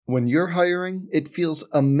When you're hiring, it feels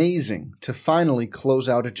amazing to finally close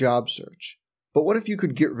out a job search. But what if you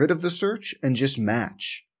could get rid of the search and just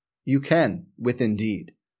match? You can with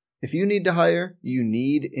Indeed. If you need to hire, you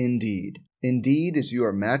need Indeed. Indeed is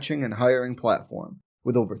your matching and hiring platform.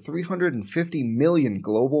 With over 350 million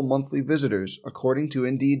global monthly visitors, according to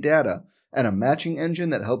Indeed data, and a matching engine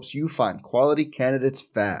that helps you find quality candidates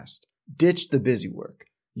fast. Ditch the busy work.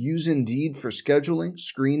 Use Indeed for scheduling,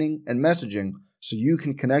 screening, and messaging so you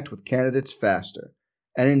can connect with candidates faster.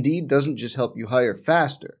 And Indeed doesn't just help you hire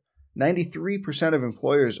faster. 93% of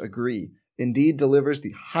employers agree Indeed delivers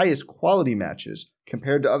the highest quality matches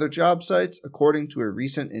compared to other job sites, according to a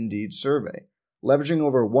recent Indeed survey. Leveraging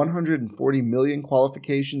over 140 million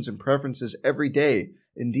qualifications and preferences every day,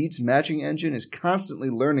 Indeed's matching engine is constantly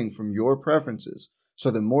learning from your preferences, so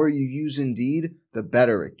the more you use Indeed, the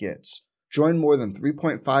better it gets. Join more than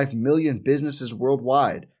 3.5 million businesses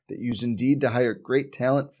worldwide that use Indeed to hire great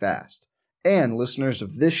talent fast. And listeners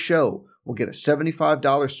of this show will get a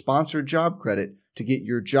 $75 sponsored job credit to get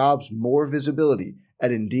your jobs more visibility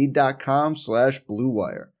at Indeed.com/Blue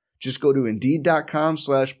Wire. Just go to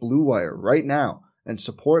Indeed.com/Blue Wire right now and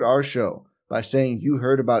support our show by saying you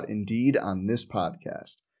heard about Indeed on this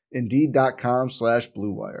podcast.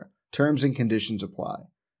 Indeed.com/Blue Wire. Terms and conditions apply.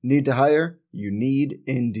 Need to hire? You need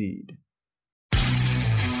Indeed.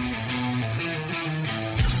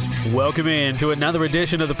 Welcome in to another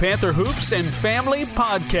edition of the Panther Hoops and Family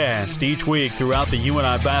Podcast. Each week throughout the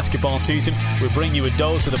UNI basketball season, we bring you a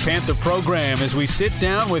dose of the Panther program as we sit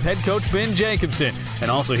down with head coach Ben Jacobson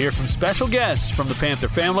and also hear from special guests from the Panther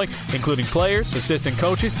family, including players, assistant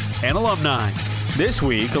coaches, and alumni. This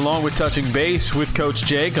week, along with touching base with Coach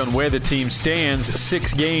Jake on where the team stands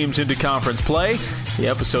 6 games into conference play, the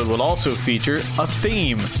episode will also feature a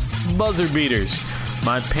theme, buzzer beaters.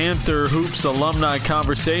 My Panther Hoops alumni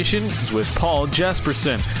conversation is with Paul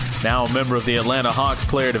Jesperson. Now a member of the Atlanta Hawks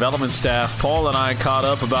player development staff, Paul and I caught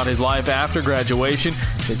up about his life after graduation,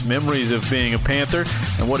 his memories of being a Panther,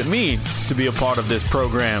 and what it means to be a part of this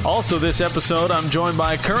program. Also this episode, I'm joined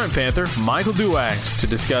by current Panther, Michael Duax, to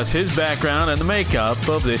discuss his background and the makeup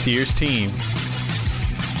of this year's team.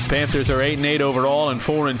 Panthers are 8-8 overall and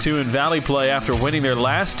 4-2 in Valley play after winning their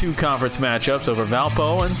last 2 conference matchups over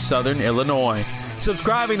Valpo and Southern Illinois.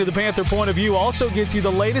 Subscribing to the Panther Point of View also gets you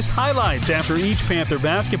the latest highlights after each Panther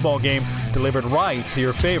basketball game delivered right to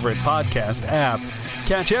your favorite podcast app.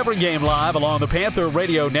 Catch every game live along the Panther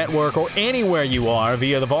Radio Network or anywhere you are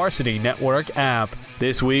via the Varsity Network app.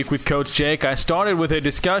 This week with Coach Jake, I started with a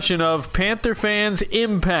discussion of Panther fans'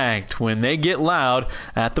 impact when they get loud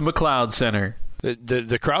at the McLeod Center.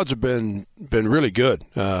 The crowds have been really good,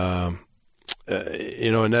 and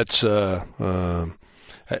that's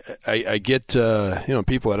I get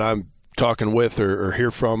people that I'm talking with or hear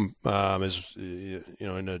from as in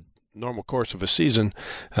the normal course of a season.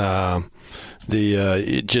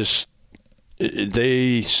 They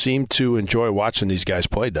seem to enjoy watching these guys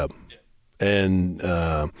play, Dub, and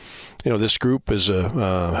this group is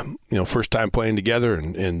first time playing together,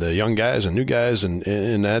 and the young guys and new guys, and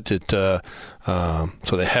that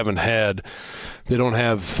so they don't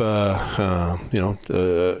have a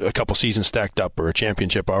couple seasons stacked up or a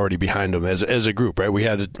championship already behind them as a group, right? We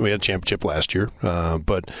had a championship last year,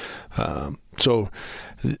 so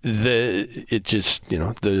the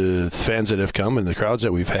fans that have come and the crowds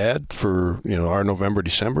that we've had for our November,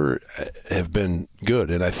 December have been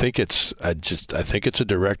good, and I think it's a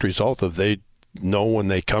direct result of they know when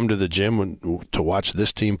they come to the gym to watch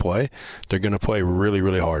this team play, they're going to play really,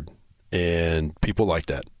 really hard, and people like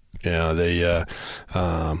that.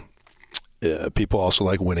 People also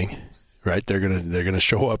like winning, right? They're gonna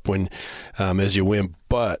show up when as you win,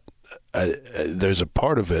 but there's a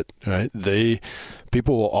part of it, right?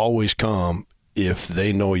 People will always come if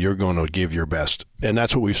they know you're going to give your best, and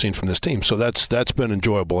that's what we've seen from this team. So that's been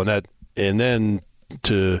enjoyable, and then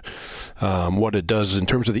to what it does in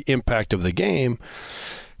terms of the impact of the game.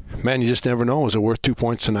 Man, you just never know. Is it worth 2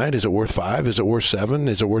 points tonight? Is it worth 5? Is it worth 7?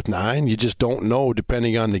 Is it worth 9? You just don't know,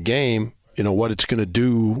 depending on the game, what it's going to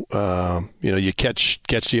do. You catch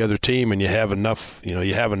the other team and you have enough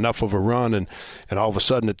of a run, and all of a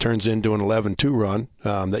sudden it turns into an 11-2 run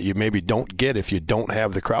that you maybe don't get if you don't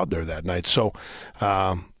have the crowd there that night. So,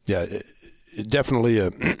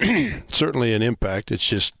 definitely certainly an impact. It's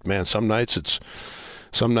just, man, some nights it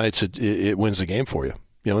wins the game for you.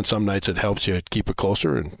 And some nights it helps you keep it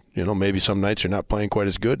closer, and maybe some nights you're not playing quite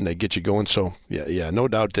as good, and they get you going. So no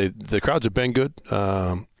doubt the crowds have been good,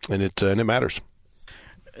 and it matters.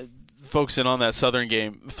 focusing on that Southern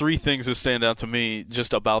game, 3 things that stand out to me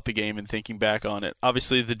just about the game and thinking back on it.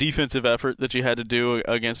 Obviously, the defensive effort that you had to do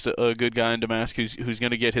against a good guy in Domask who's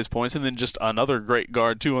going to get his points, and then just another great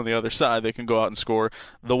guard, too, on the other side that can go out and score.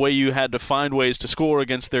 The way you had to find ways to score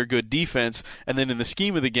against their good defense, and then in the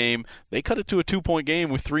scheme of the game, they cut it to a 2-point game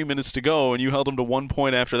with 3 minutes to go, and you held them to 1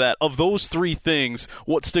 point after that. Of those 3 things,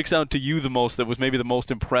 what sticks out to you the most that was maybe the most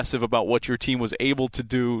impressive about what your team was able to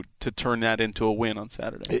do to turn that into a win on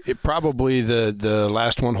Saturday? It probably the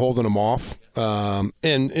last one, holding them off. And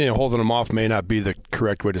holding them off may not be the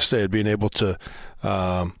correct way to say it. Being able to,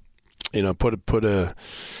 put a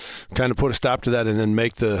stop to that, and then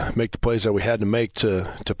make the plays that we had to make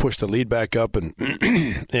to push the lead back up and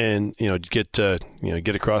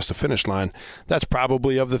get across the finish line. That's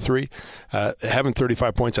probably of the 3. Having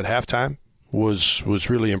 35 points at halftime was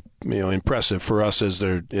really impressive for us as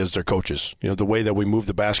their coaches. The way that we moved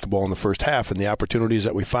the basketball in the first half and the opportunities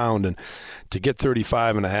that we found, and to get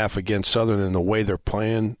 35.5 against Southern and the way they're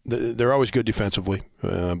playing, they're always good defensively,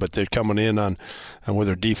 but they're coming in on where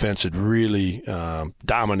their defense had really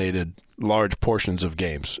dominated large portions of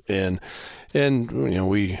games, and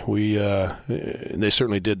we they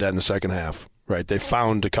certainly did that in the second half. Right, they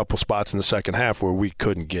found a couple spots in the second half where we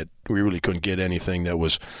really couldn't get anything that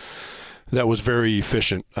was very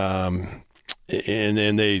efficient, and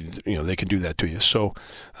they can do that to you. So,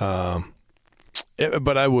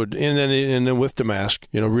 but I would, and then with Domask,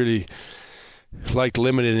 really like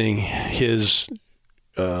limiting his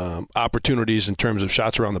opportunities in terms of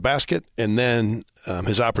shots around the basket, and then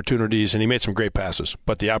his opportunities, and he made some great passes,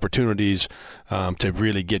 but the opportunities to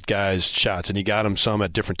really get guys shots, and he got them some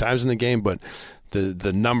at different times in the game, but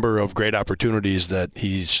the number of great opportunities that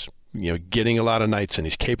he's getting a lot of nights and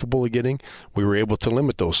he's capable of getting, we were able to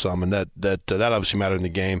limit those some, and that obviously mattered in the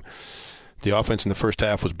game. The offense in the first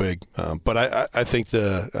half was big, but I think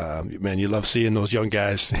you love seeing those young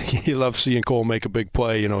guys. You love seeing Cole make a big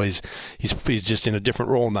play. He's just in a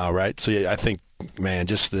different role now, right? So I think, man,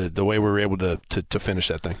 just the way we were able to finish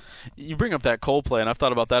that thing. You bring up that Cole play, and I've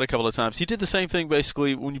thought about that a couple of times. He did the same thing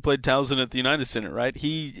basically when you played Towson at the United Center, right?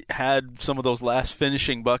 He had some of those last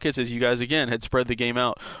finishing buckets as you guys, again, had spread the game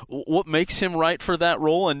out. What makes him right for that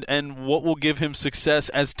role, and what will give him success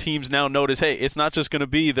as teams now notice, hey, it's not just going to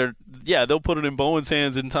be they'll put it in Bowen's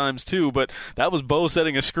hands in times too, but that was Bo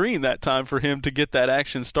setting a screen that time for him to get that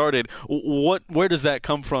action started. Where does that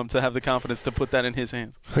come from to have the confidence to put that in his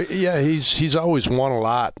hands? Yeah, he's always won a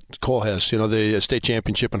lot. Cole has, the state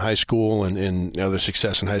championship in high school and their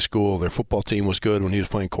success in high school. Their football team was good when he was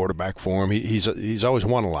playing quarterback for him. He's always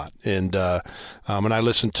won a lot, and I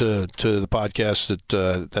listened to the podcast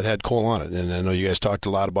that had Cole on it, and I know you guys talked a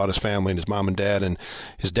lot about his family and his mom and dad, and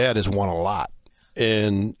his dad has won a lot,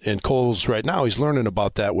 and Cole's right now he's learning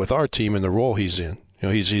about that with our team and the role he's in.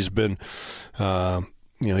 He's been.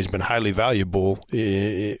 He's been highly valuable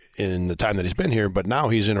in the time that he's been here, but now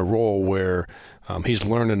he's in a role where he's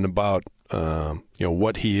learning about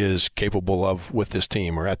what he is capable of with this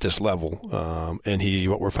team or at this level. And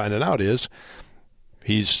what we're finding out is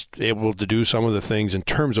he's able to do some of the things in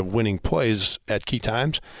terms of winning plays at key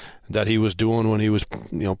times that he was doing when he was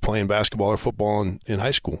playing basketball or football in high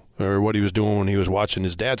school, or what he was doing when he was watching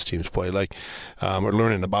his dad's teams play, or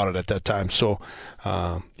learning about it at that time. So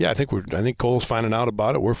I think Cole's finding out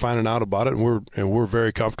about it, we're finding out about it, and we're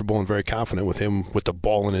very comfortable and very confident with him with the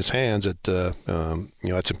ball in his hands at some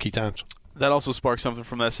key times. That also sparked something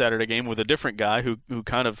from that Saturday game with a different guy who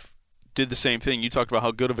kind of did the same thing. You talked about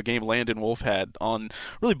how good of a game Landon Wolf had on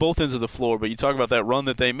really both ends of the floor, but you talk about that run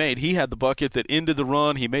that they made. He had the bucket that ended the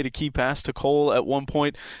run. He made a key pass to Cole at one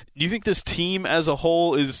point. Do you think this team as a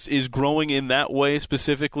whole is growing in that way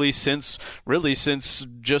specifically since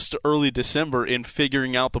just early December in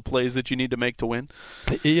figuring out the plays that you need to make to win?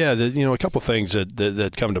 Yeah, a couple things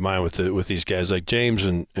that come to mind with these guys like James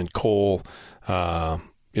and Cole.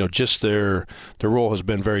 Just their role has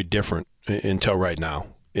been very different until right now.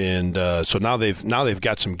 And so now they've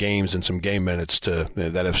got some games and some game minutes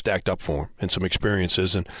that have stacked up for them, and some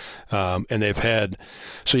experiences, and they've had.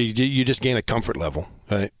 So you just gain a comfort level,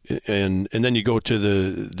 right? And then you go to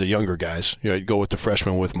the younger guys. You go with the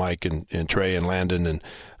freshmen with Mike and Trey and Landon, and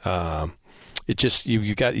it just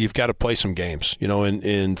you've got to play some games,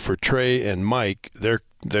 And for Trey and Mike,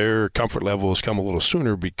 their comfort level has come a little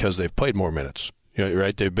sooner because they've played more minutes.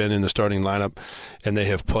 right? They've been in the starting lineup, and they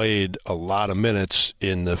have played a lot of minutes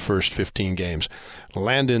in the first 15 games.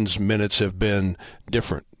 Landon's minutes have been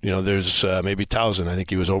different. There's maybe Towson. I think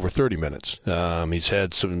he was over 30 minutes. He's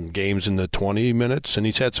had some games in the 20 minutes, and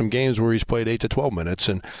he's had some games where he's played 8 to 12 minutes.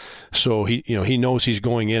 And so he knows he's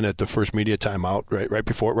going in at the first media timeout, right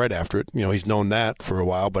before it, right after it. He's known that for a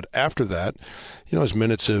while, but after that, his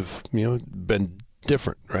minutes have been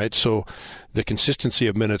different, right? So the consistency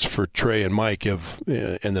of minutes for Trey and Mike have,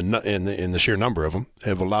 and the sheer number of them,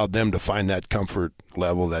 have allowed them to find that comfort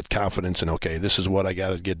level, that confidence, and okay, this is what I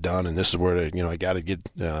got to get done, and this is where I got to get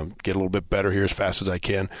a little bit better here as fast as I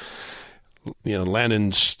can.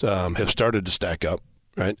 Landon's have started to stack up,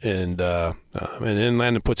 right? And then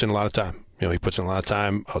Landon puts in a lot of time. He puts in a lot of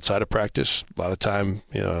time outside of practice, a lot of time,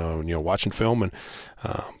 watching film, and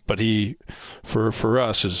but he, for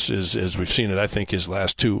us, as we've seen it, I think his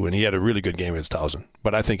last two, and he had a really good game against Towson,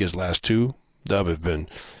 but I think his last two, Dub, have been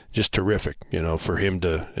just terrific. For him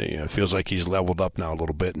to, it feels like he's leveled up now a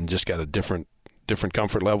little bit and just got a different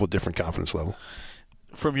comfort level, different confidence level.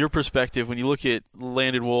 From your perspective, when you look at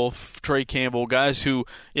Landon Wolf, Trey Campbell, guys who,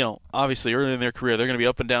 obviously early in their career, they're going to be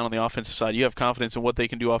up and down on the offensive side. You have confidence in what they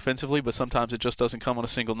can do offensively, but sometimes it just doesn't come on a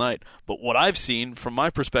single night. But what I've seen, from my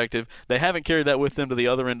perspective, they haven't carried that with them to the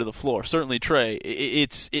other end of the floor. Certainly Trey,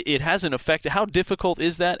 it hasn't affected. How difficult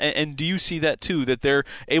is that? And do you see that too, that they're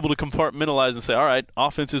able to compartmentalize and say, all right,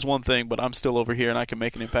 offense is one thing, but I'm still over here and I can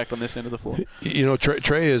make an impact on this end of the floor?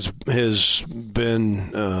 Trey has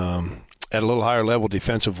been at a little higher level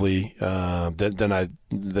defensively than I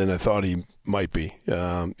thought he might be.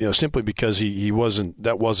 Simply because he wasn't.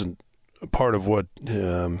 That wasn't part of what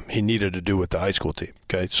he needed to do with the high school team.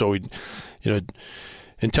 Okay, so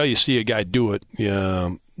until you see a guy do it,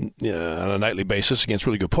 on a nightly basis against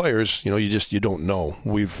really good players, you don't know.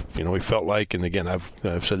 We felt like, and again, I've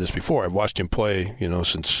said this before. I've watched him play,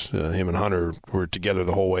 since him and Hunter were together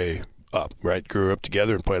the whole way up, right? Grew up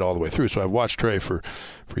together and played all the way through. So I've watched Trey for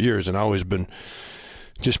years, and I've always been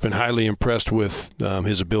highly impressed with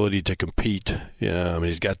his ability to compete.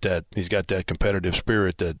 He's got that competitive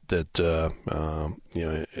spirit that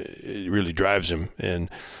it really drives him. And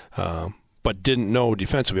but didn't know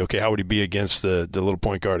defensively. Okay, how would he be against the little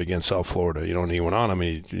point guard against South Florida? And he went on.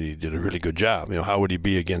 He did a really good job. How would he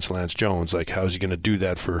be against Lance Jones? Like, how is he going to do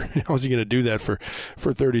that for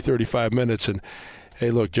 30, 35 minutes? And hey,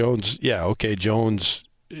 look, Jones. Yeah, okay, Jones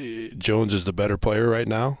is the better player right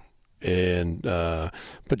now, and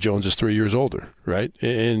but Jones is 3 years older, right?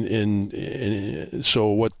 And so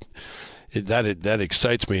what that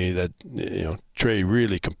excites me, that Trey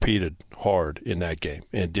really competed hard in that game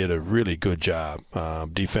and did a really good job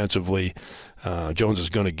defensively. Jones is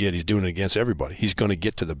going to get. He's doing it against everybody. He's going to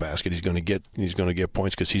get to the basket. He's going to get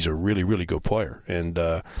points because he's a really, really good player. And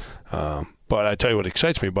but I tell you what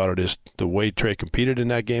excites me about it is the way Trey competed in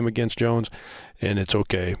that game against Jones. And it's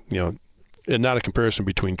okay, and not a comparison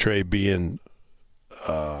between Trey being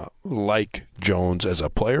like Jones as a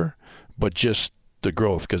player, but just the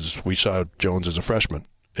growth, because we saw Jones as a freshman,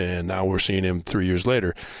 and now we're seeing him 3 years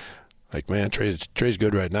later. Like, man, Trey's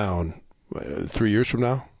good right now, and 3 years from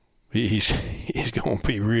now, he's going to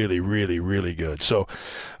be really, really, really good. So,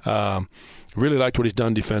 really liked what he's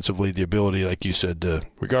done defensively, the ability, like you said,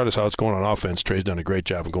 regardless how it's going on offense, Trey's done a great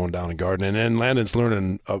job of going down and guarding. And then Landon's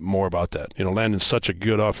learning more about that. Landon's such a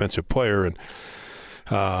good offensive player, and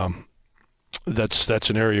that's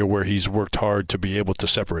an area where he's worked hard to be able to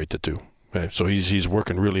separate the two. Right? So he's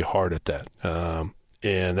working really hard at that.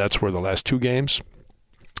 And that's where the last two games,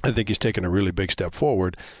 I think he's taken a really big step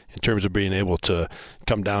forward in terms of being able to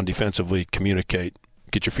come down defensively, communicate,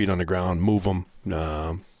 get your feet on the ground, move them,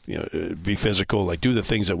 be physical, like do the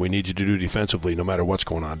things that we need you to do defensively no matter what's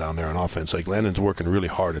going on down there on offense. Like, Landon's working really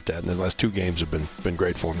hard at that, and the last two games have been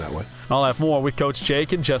great for him that way. I'll have more with Coach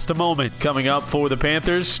Jake in just a moment. Coming up for the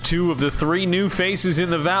Panthers, two of the three new faces in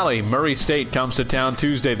the Valley. Murray State comes to town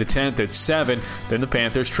Tuesday the 10th at 7. Then the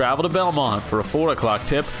Panthers travel to Belmont for a 4 o'clock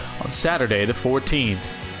tip on Saturday the 14th.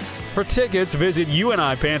 For tickets, visit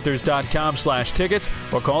unipanthers.com/tickets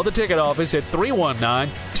or call the ticket office at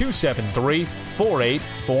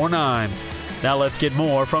 319-273-4849. Now let's get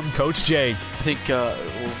more from Coach Jake. I think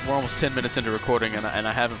we're almost 10 minutes into recording, and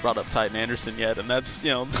I haven't brought up Titan Anderson yet, and that's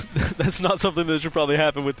that's not something that should probably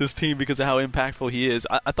happen with this team because of how impactful he is.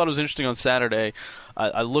 I thought it was interesting on Saturday.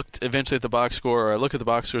 I looked eventually at the box score, or I look at the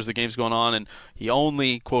box score as the game's going on, and he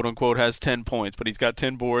only, quote-unquote, has 10 points, but he's got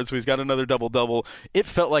 10 boards, so he's got another double-double. It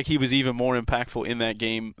felt like he was even more impactful in that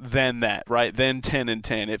game than that, right? Than 10 and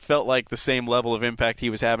 10. It felt like the same level of impact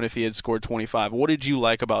he was having if he had scored 25. What did you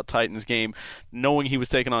like about Titan's game, knowing he was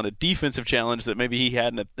taking on a defensive challenge challenge that maybe he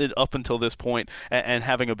hadn't up until this point, and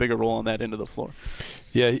having a bigger role on that end of the floor.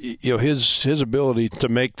 Yeah, his ability to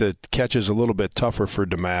make the catches a little bit tougher for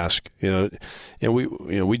Domask. And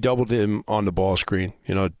we doubled him on the ball screen.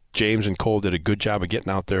 James and Cole did a good job of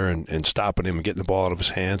getting out there and stopping him and getting the ball out of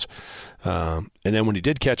his hands. And then when he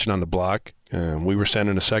did catch it on the block, we were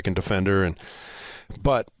sending a second defender.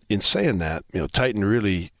 But in saying that, Titan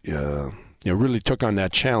really really took on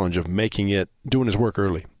that challenge of doing his work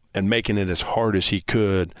early and making it as hard as he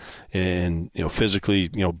could, and physically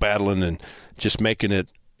battling and just making it.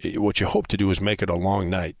 What you hope to do is make it a long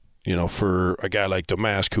night. For a guy like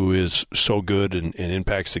Domask, who is so good and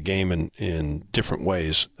impacts the game in different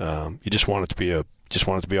ways, you just want it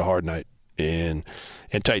to be a hard night, and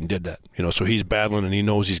Titan did that. So he's battling, and he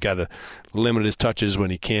knows he's got to limit his touches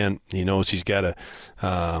when he can. He knows he's got to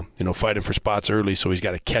fighting for spots early, so he's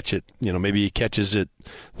got to catch it. Maybe he catches it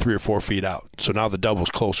 3 or 4 feet out. So now the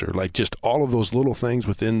double's closer. Like, just all of those little things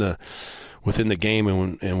within the game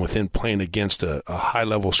and within playing against a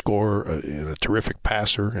high-level scorer, a terrific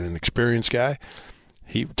passer, and an experienced guy,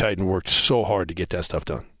 Titan worked so hard to get that stuff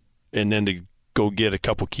done. And then to go get a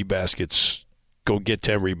couple key baskets, go get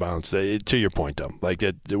 10 rebounds. To your point, Dom, like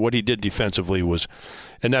that, what he did defensively was,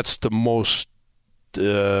 and that's the most,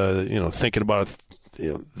 thinking about it,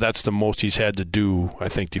 that's the most he's had to do, I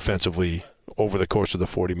think, defensively over the course of the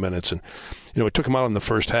 40 minutes. And, it took him out in the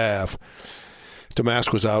first half.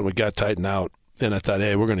 Domask was out, and we got Titan out, and I thought,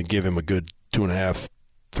 hey, we're going to give him a good 2.5,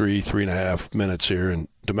 3.5 minutes here. And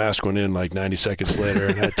Domask went in like 90 seconds later,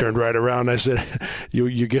 and I turned right around and I said,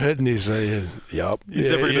 you good? And he said, yup. He's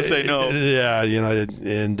never going to say no. Yeah,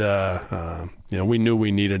 and we knew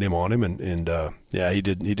we needed him on him, and he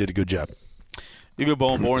did a good job. Even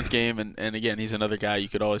Bowen Born's game, and again, he's another guy you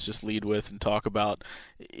could always just lead with and talk about.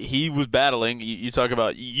 He was battling. You talk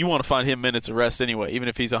about, you want to find him minutes of rest anyway. Even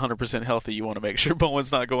if he's 100% healthy, you want to make sure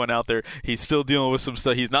Bowen's not going out there. He's still dealing with some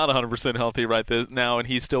stuff. He's not 100% healthy right now, and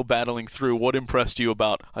he's still battling through. What impressed you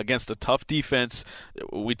about against a tough defense?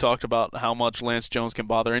 We talked about how much Lance Jones can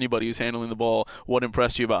bother anybody who's handling the ball. What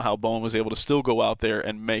impressed you about how Bowen was able to still go out there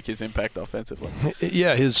and make his impact offensively?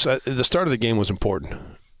 Yeah, the start of the game was important.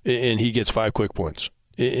 And he gets 5 quick points,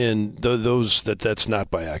 and that's not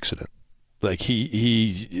by accident. Like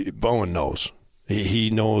Bowen knows, he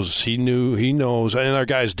knows, and our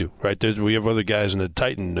guys do, right? We have other guys, and the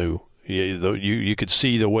Titan knew. You could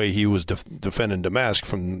see the way he was defending Domask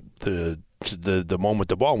from the moment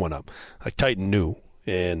the ball went up. Like, Titan knew,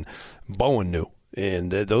 and Bowen knew. And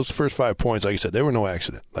those first 5 points, like I said, they were no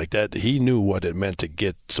accident. Like that, he knew what it meant to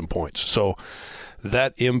get some points. So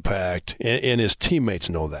that impact, and his teammates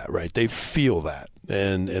know that, right? They feel that,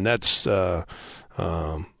 and that's that's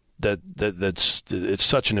it's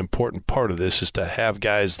such an important part of this, is to have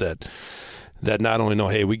guys that not only know,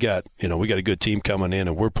 hey, we got a good team coming in,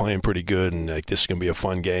 and we're playing pretty good, and like, this is going to be a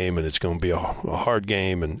fun game, and it's going to be a hard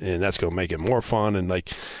game, and that's going to make it more fun, and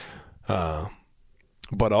like.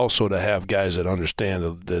 But also to have guys that understand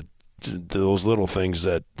that those little things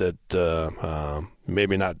that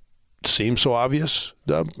maybe not seem so obvious,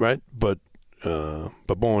 right? But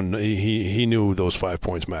Bowen, he knew those 5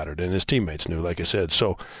 points mattered, and his teammates knew, like I said.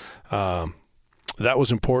 So that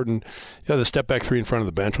was important. The step back 3 in front of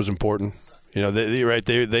the bench was important.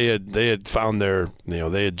 They had found their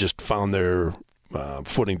just found their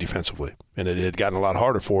footing defensively, and it had gotten a lot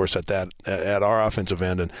harder for us at our offensive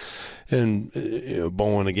end, and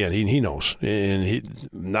Bowen, again, he knows, and he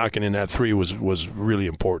knocking in that 3 was really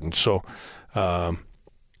important. So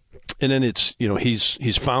and then it's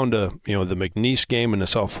he's found the McNeese game and the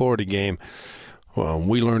South Florida game.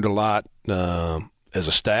 We learned a lot as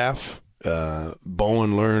a staff.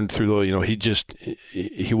 Bowen learned through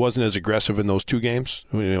he wasn't as aggressive in those 2 games.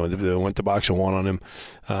 They went to box and 1 on him.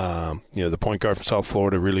 The point guard from South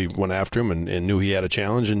Florida really went after him and knew he had a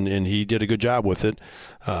challenge, and he did a good job with it.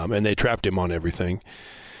 And they trapped him on everything.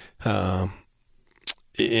 And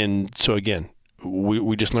so again,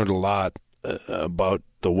 we just learned a lot about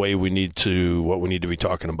the way what we need to be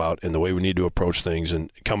talking about, and the way we need to approach things.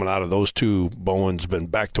 And coming out of those 2, Bowen's been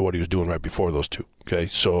back to what he was doing right before those 2. Okay,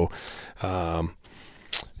 so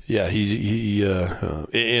he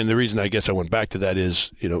and the reason I guess I went back to that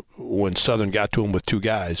is, when Southern got to him with 2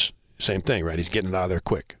 guys, same thing, right? He's getting it out of there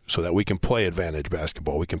quick so that we can play advantage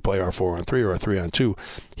basketball. We can play our 4-on-3 or our 3-on-2.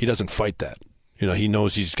 He doesn't fight that. He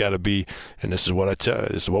knows he's got to be, and this is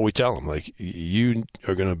what we tell him. Like, you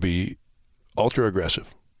are going to be ultra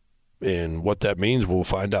aggressive, and what that means, we'll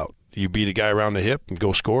find out. You beat a guy around the hip and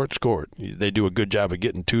go score it. They do a good job of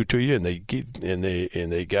getting 2 to you, and they get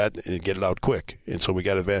it out quick. And so we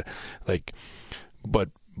got to but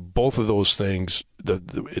both of those things,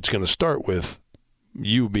 it's going to start with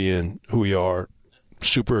you being who you are,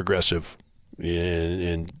 super aggressive,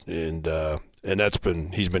 and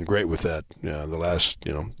he's been great with that. The last,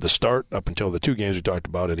 the start up until the 2 games we talked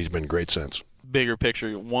about, and he's been great since. Bigger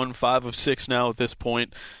picture, 5 of 6 now at this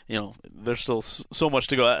point. There's still so much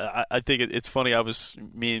to go. I think it's funny.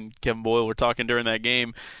 Me and Kevin Boyle were talking during that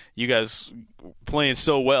game. You guys playing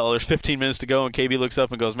so well. There's 15 minutes to go, and KB looks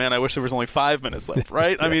up and goes, "Man, I wish there was only 5 minutes left."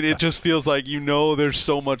 Right? I mean, it just feels like there's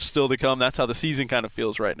so much still to come. That's how the season kind of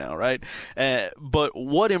feels right now, right? But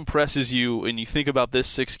what impresses you when you think about this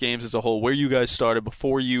 6 games as a whole? Where you guys started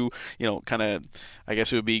before you, kind of, I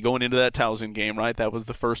guess it would be going into that Towson game, right? That was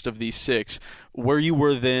the first of these 6. Where you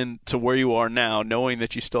were then to where you are now, knowing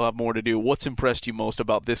that you still have more to do, what's impressed you most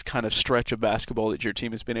about this kind of stretch of basketball that your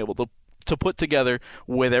team has been able to put together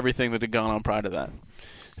with everything that had gone on prior to that?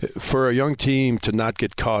 For a young team to not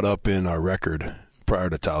get caught up in our record prior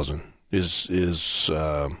to Towson is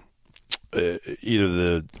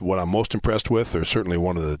either what I'm most impressed with, or certainly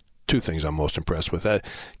one of the 2 things I'm most impressed with. That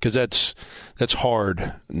because that's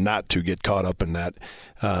hard not to get caught up in that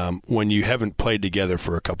when you haven't played together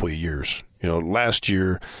for a couple of years. Last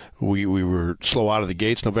year we were slow out of the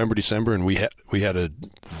gates, November, December, and we had a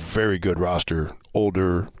very good roster,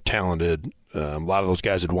 older, talented. A lot of those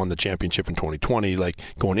guys had won the championship in 2020. Like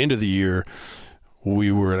going into the year,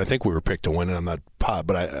 and I think we were picked to win it. I'm not pot,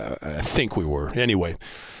 but I think we were. Anyway,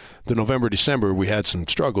 the November, December, we had some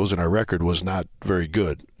struggles, and our record was not very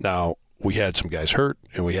good. Now, we had some guys hurt,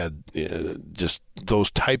 and we had just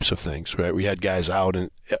those types of things, right? We had guys out, and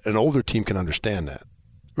an older team can understand that,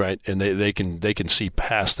 right? And they can see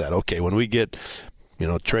past that. Okay, when we get,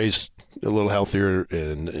 Trey's a little healthier,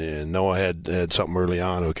 and Noah had something early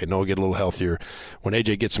on. Okay, Noah get a little healthier. When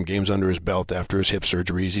AJ gets some games under his belt after his hip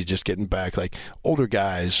surgeries, he's just getting back. Like older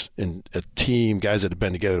guys and a team, guys that have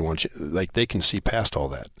been together once, like they can see past all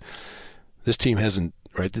that. This team hasn't,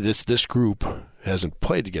 right? This group hasn't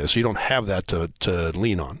played together, so you don't have that to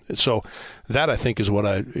lean on. So that I think is what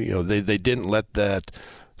they didn't let that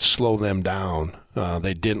slow them down.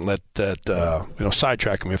 They didn't let that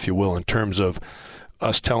sidetrack them, if you will, in terms of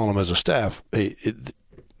us telling them as a staff, hey,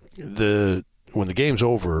 when the game's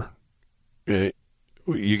over,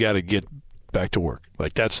 you got to get back to work.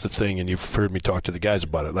 Like that's the thing, and you've heard me talk to the guys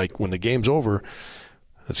about it. Like when the game's over,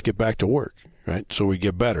 let's get back to work, right? So we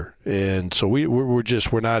get better, and so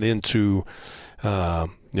we're not into, the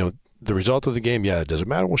result of the game. Yeah, does it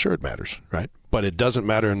matter? Well, sure it matters, right? But it doesn't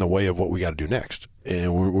matter in the way of what we got to do next,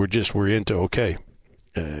 and we're into okay.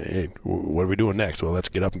 Hey, what are we doing next? Well, let's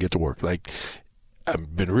get up and get to work. Like.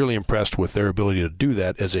 I've been really impressed with their ability to do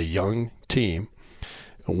that as a young team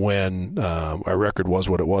when our record was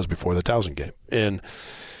what it was before the Towson game. And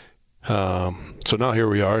so now here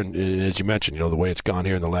we are, and as you mentioned, the way it's gone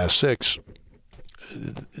here in the last 6,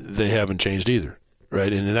 they haven't changed either,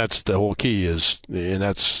 right? And that's the whole key it's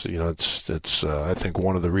I think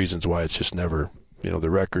one of the reasons why it's just never –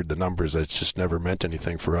 the record, the numbers, it's just never meant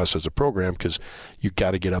anything for us as a program because you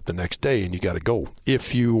got to get up the next day and you got to go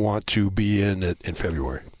if you want to be in it in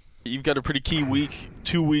February. You've got a pretty key week,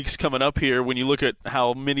 2 weeks coming up here. When you look at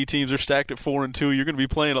how many teams are stacked at 4-2, you're going to be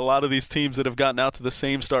playing a lot of these teams that have gotten out to the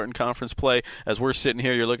same start in conference play. As we're sitting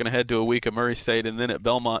here, you're looking ahead to a week at Murray State and then at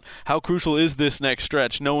Belmont. How crucial is this next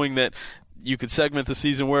stretch, knowing that you could segment the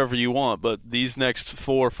season wherever you want, but these next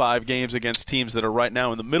 4 or 5 games against teams that are right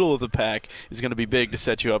now in the middle of the pack is going to be big to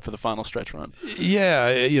set you up for the final stretch run?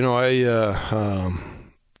 Yeah,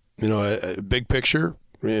 big picture,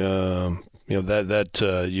 you're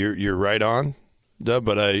right on, Doug,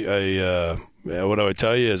 but what I would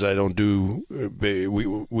tell you is I don't do I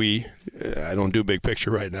don't do big picture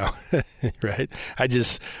right now, right?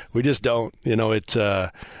 We just don't, and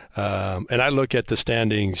I look at the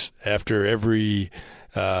standings after every,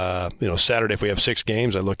 Saturday. If we have 6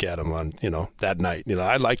 games, I look at them on, that night.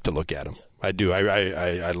 I like to look at them. I do.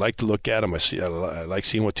 I like to look at them. I like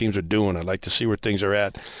seeing what teams are doing. I like to see where things are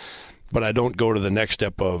at. But I don't go to the next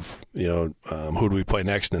step of, who do we play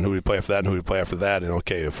next, and who do we play after that, and who do we play after that, and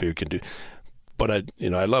okay, if we can do. But I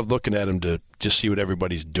love looking at them to just see what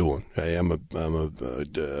everybody's doing. I'm a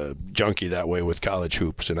junkie that way with college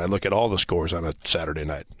hoops, and I look at all the scores on a Saturday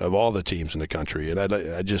night of all the teams in the country, and I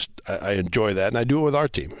enjoy that, and I do it with our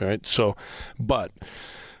team, right? So, but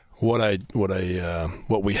what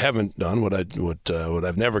we haven't done, what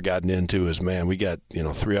I've never gotten into is, man, we got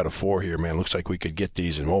 3 out of 4 here, man. Looks like we could get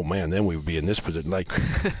these, and oh man, then we would be in this position. Like,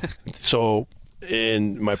 so,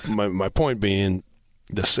 and my point being.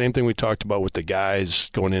 The same thing we talked about with the guys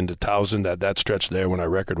going into Towson, that stretch there when our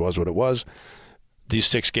record was what it was, these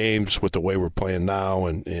 6 games with the way we're playing now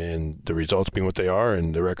and the results being what they are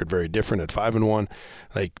and the record very different at 5-1,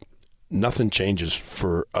 like nothing changes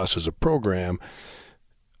for us as a program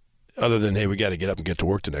other than, hey, we got to get up and get to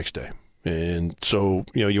work the next day. And so,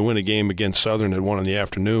 you win a game against Southern at 1 in the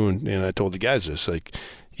afternoon, and I told the guys this, like,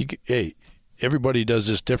 hey, everybody does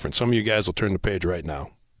this different. Some of you guys will turn the page right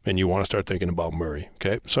now, and you want to start thinking about Murray,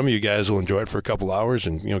 okay? Some of you guys will enjoy it for a couple hours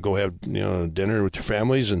and, go have, dinner with your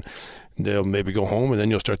families, and they'll maybe go home, and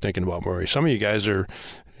then you'll start thinking about Murray. Some of you guys are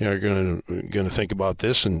going to think about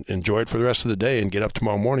this and enjoy it for the rest of the day and get up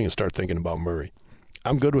tomorrow morning and start thinking about Murray.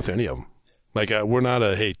 I'm good with any of them. Like, we're not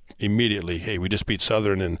immediately, we just beat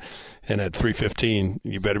Southern and at 3:15,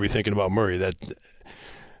 you better be thinking about Murray. That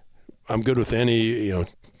I'm good with any,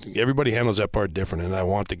 everybody handles that part different, and I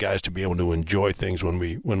want the guys to be able to enjoy things when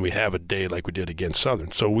we have a day like we did against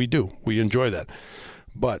Southern. So we do. We enjoy that.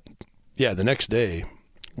 But, yeah, the next day,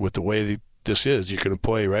 with the way this is, you're going to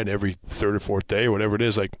play, right, every third or fourth day or whatever it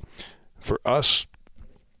is. Like, for us,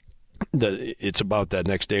 it's about that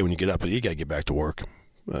next day when you get up, you got to get back to work.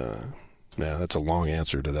 Yeah, that's a long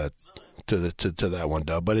answer to that, to that one,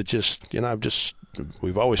 Dub. But it just,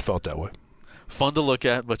 we've always felt that way. Fun to look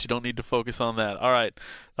at, but you don't need to focus on that. All right,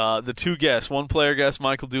 the 2 guests, 1 player guest,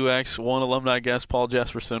 Michael Duex, 1 alumni guest, Paul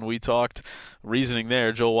Jesperson. We talked reasoning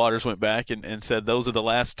there. Joel Waters went back and said those are the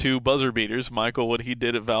last 2 buzzer beaters. Michael, what he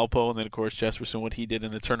did at Valpo, and then, of course, Jesperson, what he did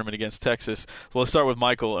in the tournament against Texas. So let's start with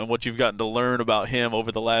Michael and what you've gotten to learn about him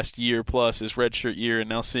over the last year plus, his redshirt year, and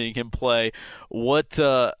now seeing him play.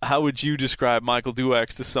 How would you describe Michael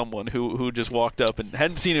Duex to someone who just walked up and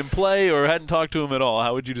hadn't seen him play or hadn't talked to him at all?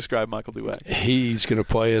 How would you describe Michael Duex? He's going to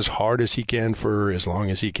play as hard as he can for as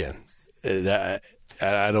long as he can.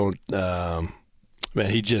 Man,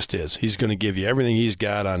 he just is. He's going to give you everything he's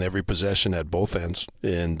got on every possession at both ends,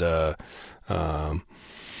 and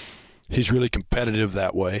he's really competitive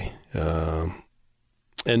that way. And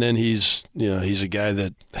then he's a guy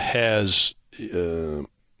that has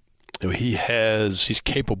he's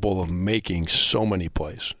capable of making so many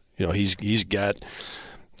plays. He's got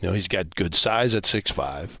good size at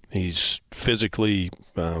 6'5". He's physically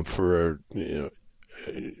for a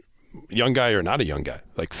young guy or not a young guy,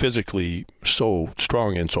 like physically so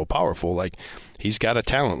strong and so powerful. Like, he's got a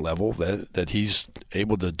talent level that he's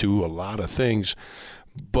able to do a lot of things,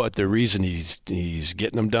 but the reason he's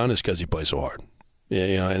getting them done is because he plays so hard.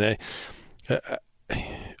 And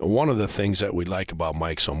one of the things that we like about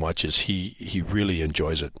Mike so much is he really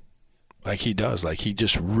enjoys it. Like, he does. Like, he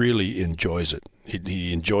just really enjoys it.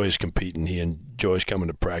 He enjoys competing. He enjoys coming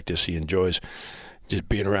to practice. He enjoys just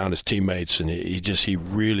being around his teammates, and he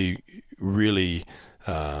really, really,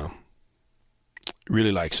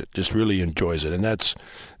 really likes it. Just really enjoys it, and that's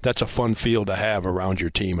a fun feel to have around your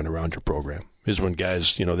team and around your program. Is when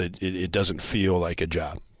guys, it doesn't feel like a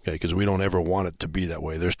job, because we don't ever want it to be that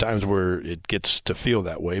way. There's times where it gets to feel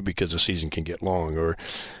that way because the season can get long or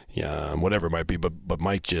whatever it might be. But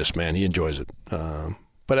Mike just, man, he enjoys it.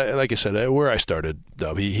 But like I said, where I started,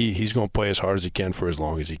 Dub, he's going to play as hard as he can for as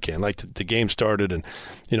long as he can. Like, the game started, and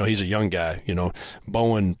he's a young guy.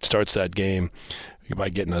 Bowen starts that game by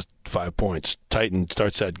getting us 5 points. Titan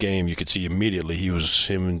starts that game. You could see immediately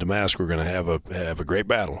him and Damask were going to have a great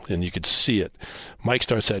battle, and you could see it. Mike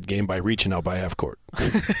starts that game by reaching out by half court.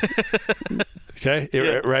 Okay,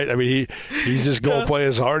 yeah. Right? I mean, he's just going to play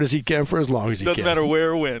as hard as he can for as long as he can. Doesn't matter where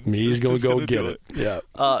or when. He's going to go get it. Yeah.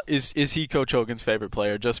 Is he Coach Hogan's favorite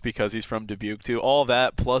player just because he's from Dubuque too? All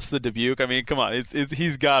that plus the Dubuque. I mean, come on,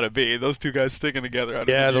 he's got to be. Those 2 guys sticking together.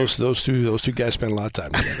 Yeah, those two guys spend a lot of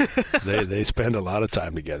time together. they spend a lot of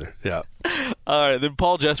time together. Yeah. All right, then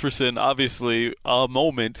Paul Jesperson. Obviously, a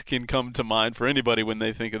moment can come to mind for anybody when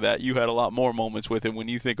they think of that. You had a lot more moments with him. When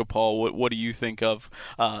you think of Paul, what do you think of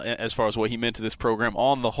as far as what he meant to this program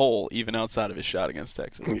on the whole, even outside of his shot against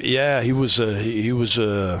Texas? Yeah, he was and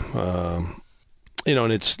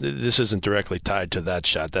this isn't directly tied to that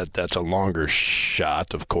shot. That's a longer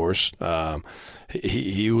shot, of course.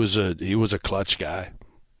 He was a clutch guy.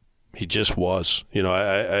 He just was.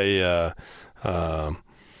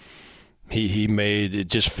 He made, it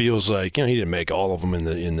just feels like, he didn't make all of them in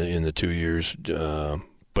the 2 years,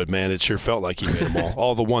 but man, it sure felt like he made them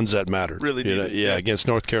all the ones that mattered. Really did. Yeah, against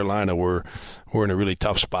North Carolina, we're in a really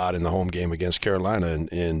tough spot in the home game against Carolina,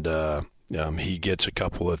 and he gets a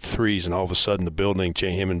couple of threes, and all of a sudden the building,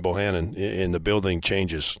 him and Bohannon, and the building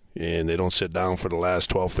changes, and they don't sit down for the last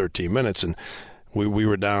 12, 13 minutes, and we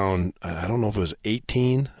were down, I don't know if it was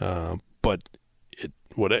 18, but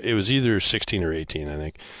it was either 16 or 18, I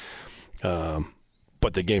think.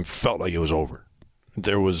 But the game felt like it was over.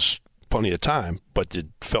 There was plenty of time, but it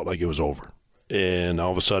felt like it was over. and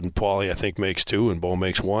all of a sudden Paulie, I think, makes 2 and Bo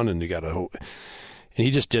makes 1, and and he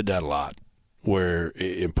just did that a lot. Where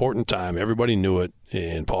important time, everybody knew it,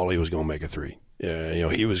 and Paulie was going to make a 3.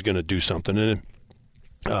 He was going to do something in it.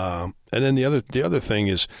 And then the other thing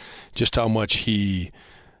is just how much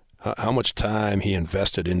time he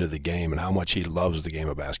invested into the game and how much he loves the game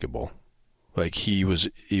of basketball. Like he was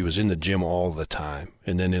in the gym all the time,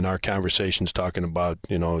 and then in our conversations talking about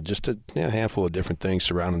just a handful of different things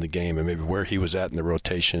surrounding the game and maybe where he was at in the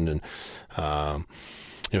rotation.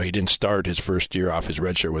 And he didn't start his first year off his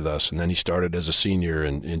redshirt with us, and then he started as a senior,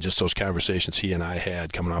 and just those conversations he and I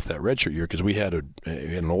had coming off that redshirt year, because we had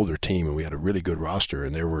an older team and we had a really good roster,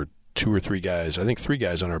 and there were 2 or 3 guys, I think 3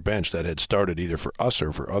 guys on our bench that had started either for us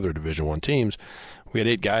or for other Division I teams. We had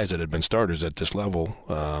 8 guys that had been starters at this level.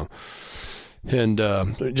 And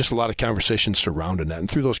just a lot of conversations surrounding that. And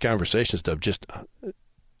through those conversations, Dub, just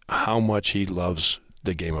how much he loves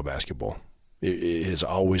the game of basketball. It has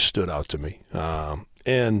always stood out to me.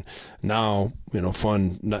 And now,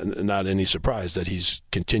 fun, not any surprise that he's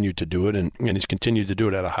continued to do it, and he's continued to do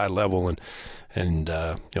it at a high level. And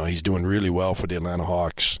he's doing really well for the Atlanta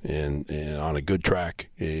Hawks and on a good track.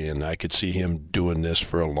 And I could see him doing this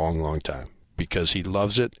for a long, long time because he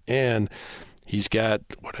loves it, and he's got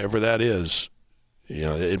whatever that is.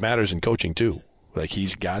 It matters in coaching too. Like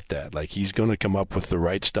he's got that. Like he's going to come up with the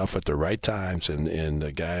right stuff at the right times. And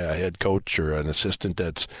a guy, a head coach or an assistant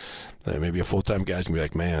that's maybe a full-time guy's going to be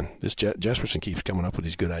like, man, this Jesperson keeps coming up with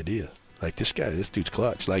these good ideas. Like this dude's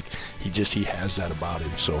clutch. Like he has that about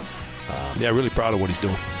him. So, really proud of what he's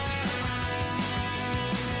doing.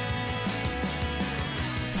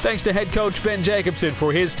 Thanks to head coach Ben Jacobson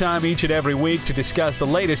for his time each and every week to discuss the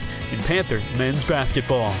latest in Panther men's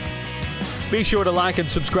basketball. Be sure to like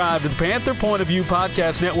and subscribe to the Panther Point of View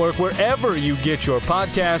Podcast Network wherever you get your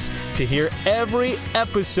podcasts to hear every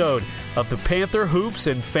episode of the Panther Hoops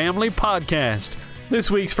and Family Podcast. This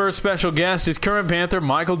week's first special guest is current Panther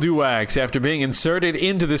Michael Duax. After being inserted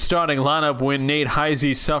into the starting lineup when Nate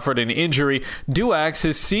Heise suffered an injury, Duax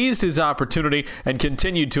has seized his opportunity and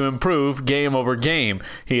continued to improve game over game.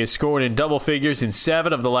 He has scored in double figures in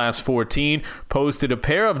 7 of the last 14, posted a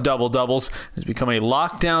pair of double-doubles, has become a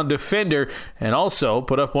lockdown defender, and also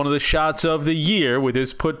put up one of the shots of the year with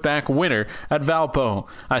his putback winner at Valpo.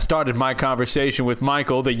 I started my conversation with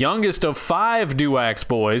Michael, the youngest of 5 Duax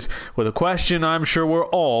boys, with a question I'm sure we're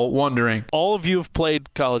all wondering. All of you have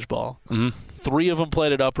played college ball. Mm-hmm. 3 of them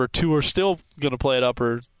played at Upper. 2 are still going to play at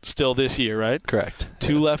Upper still this year, right? Correct.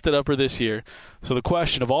 2 left at Upper this year. So the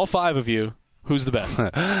question, of all 5 of you, who's the best?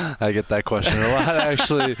 I get that question a lot,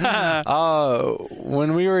 actually.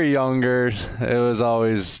 When we were younger, it was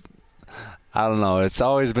always, I don't know, it's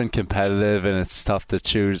always been competitive, and it's tough to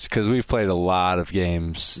choose because we've played a lot of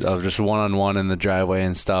games of just one-on-one in the driveway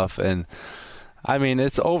and stuff, and I mean,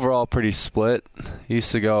 it's overall pretty split.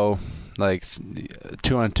 Used to go like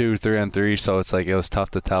 2-on-2, 3-on-3, so it's like it was tough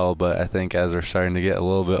to tell. But I think as we're starting to get a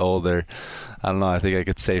little bit older, I don't know, I think I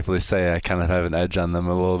could safely say I kind of have an edge on them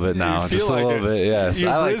a little bit now. Just a little bit, yes.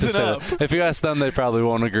 I like to say that. If you ask them, they probably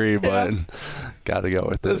won't agree, but got to go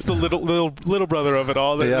with it. That's the little brother of it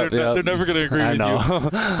all. They're never going to agree with you.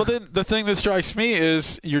 But then the thing that strikes me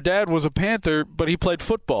is your dad was a Panther, but he played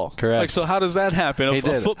football. Correct. Like, so how does that happen?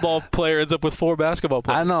 A football player ends up with 4 basketball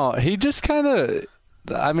players. I know. He just kind of,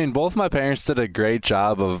 I mean, both my parents did a great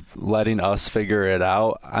job of letting us figure it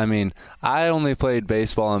out. I mean, I only played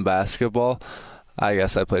baseball and basketball. I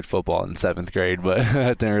guess I played football in 7th grade, but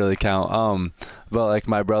that didn't really count. But like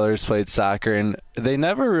my brothers played soccer, and they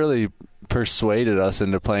never really persuaded us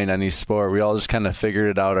into playing any sport. We all just kind of figured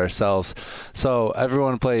it out ourselves. So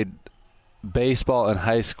everyone played baseball in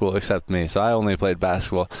high school except me, so I only played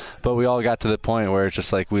basketball. But we all got to the point where it's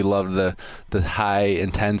just like we loved the high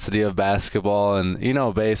intensity of basketball, and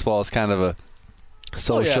baseball is kind of a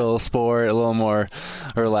social sport, a little more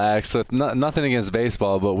relaxed, with nothing against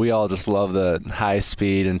baseball, but we all just love the high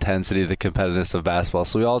speed intensity, the competitiveness of basketball.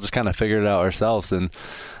 So we all just kind of figured it out ourselves. And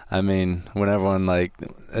I mean, when everyone,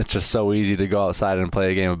 it's just so easy to go outside and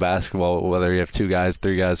play a game of basketball, whether you have 2 guys,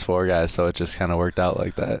 3 guys, 4 guys, so it just kind of worked out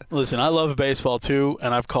like that. Listen, I love baseball too,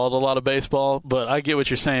 and I've called a lot of baseball, but I get what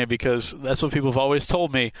you're saying because that's what people have always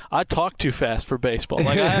told me. I talk too fast for baseball.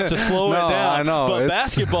 Like, I have to slow it down. I know. But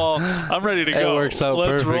basketball, I'm ready to go. It works out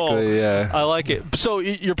Let's perfectly, roll. yeah. I like it. So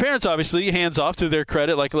your parents, obviously, hands off to their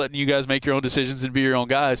credit, like letting you guys make your own decisions and be your own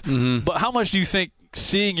guys. Mm-hmm. But how much do you think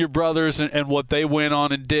seeing your brothers and what they went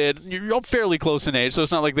on and did, you're fairly close in age, so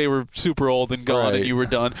it's not like they were super old and gone and you were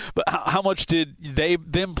done. But how much did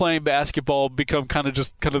them playing basketball become kind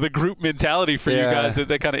of the group mentality for you guys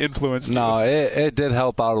that kind of influenced you? No, it did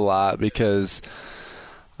help out a lot because,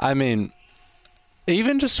 I mean,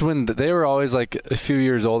 even just when they were always like a few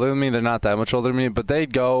years older than me, they're not that much older than me, but they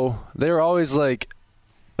were always like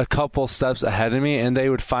a couple steps ahead of me, and they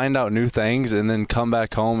would find out new things and then come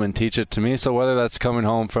back home and teach it to me. So whether that's coming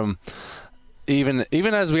home from even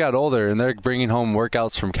as we got older and they're bringing home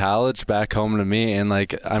workouts from college back home to me, and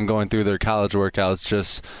like I'm going through their college workouts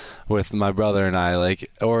just with my brother and I, like,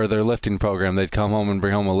 or their lifting program, they'd come home and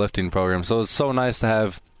bring home a lifting program. So it's so nice to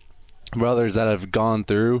have brothers that have gone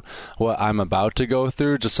through what I'm about to go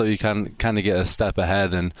through, just so you can kind of get a step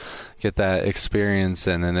ahead and get that experience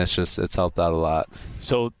in, and it's helped out a lot.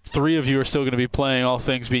 So 3 of you are still going to be playing, all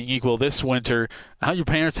things being equal, this winter. How your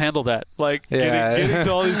parents handle that? Like, getting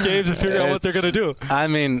to all these games and figuring out what they're going to do. I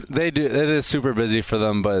mean, they do. It is super busy for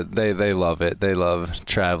them, but they love it. They love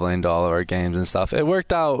traveling to all of our games and stuff. It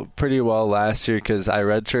worked out pretty well last year because I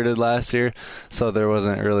redshirted last year, so there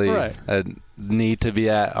wasn't really a need to be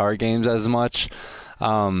at our games as much.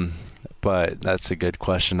 But that's a good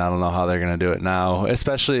question. I don't know how they're going to do it now.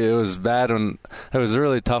 Especially, it was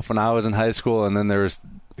really tough when I was in high school, and then there was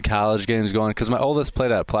college games going, because my oldest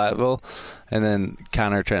played at Platteville, and then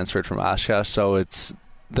Connor transferred from Oshkosh. So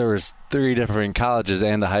there was 3 different colleges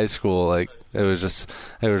and a high school. Like, it was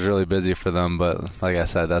really busy for them, but like I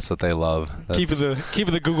said, that's what they love.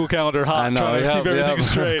 Keeping the Google Calendar hot, I know, trying to keep everything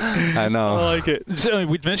straight. I know. I like it. So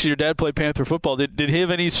we mentioned your dad played Panther football. Did he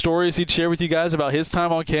have any stories he'd share with you guys about his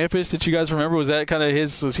time on campus that you guys remember? Was that kind of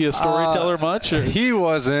was he a storyteller much? Or? He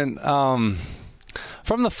wasn't.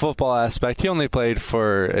 From the football aspect, he only played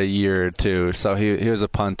for a year or 2, so he was a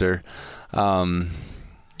punter. I'm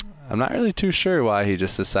not really too sure why he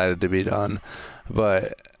just decided to be done,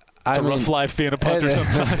 but it's a rough life being a punter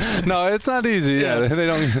sometimes. No, it's not easy. Yeah, they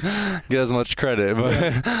don't get as much credit.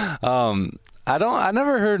 But I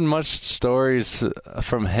never heard much stories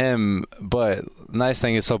from him. But nice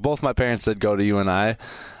thing is, so both my parents did go to UNI,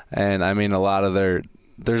 and I mean, a lot of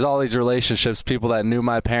there's all these relationships, people that knew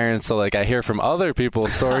my parents. So like I hear from other people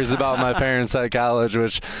stories about my parents at college,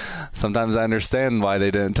 which sometimes I understand why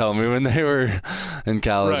they didn't tell me when they were in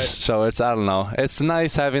college. Right. So I don't know. It's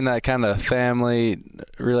nice having that kind of family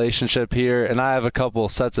relationship here. And I have a couple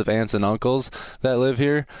sets of aunts and uncles that live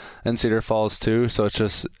here in Cedar Falls too. So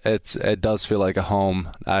it does feel like a home.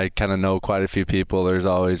 I kind of know quite a few people. There's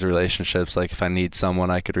always relationships. Like if I need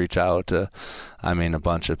someone, I could reach out to, a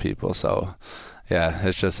bunch of people. So yeah,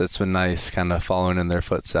 it's been nice kind of following in their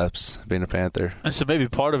footsteps, being a Panther. And so maybe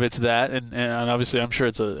part of it's that, and obviously I'm sure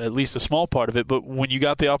it's at least a small part of it, but when you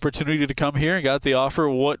got the opportunity to come here and got the offer,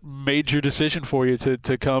 what made your decision for you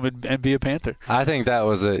to come and be a Panther? I think that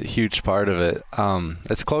was a huge part of it.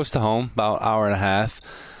 It's close to home, about an hour and a half.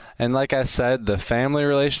 And like I said, the family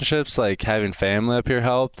relationships, like having family up here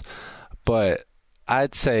helped. But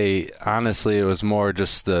I'd say, honestly, it was more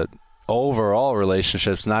just the overall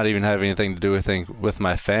relationships, not even having anything to do with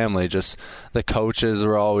my family. Just the coaches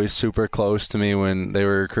were always super close to me when they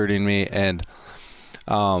were recruiting me, and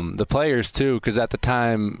the players too, because at the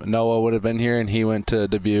time Noah would have been here and he went to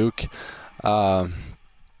Dubuque, and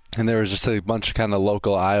there was just a bunch of kind of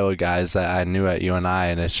local Iowa guys that I knew at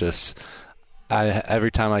UNI, and it's just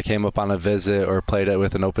every time I came up on a visit or played it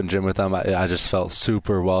with an open gym with them, I just felt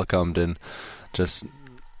super welcomed, and just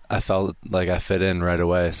I felt like I fit in right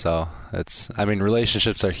away. So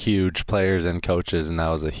relationships are huge, players and coaches, and that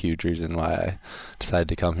was a huge reason why I decided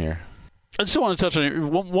to come here. I just want to touch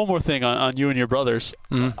on one more thing on you and your brothers.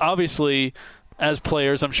 Mm-hmm. Obviously, as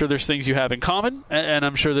players, I'm sure there's things you have in common, and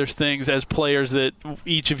I'm sure there's things as players that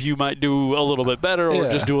each of you might do a little bit better or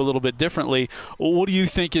just do a little bit differently. What do you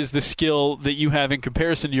think is the skill that you have in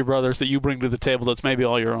comparison to your brothers that you bring to the table that's maybe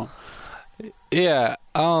all your own? Yeah,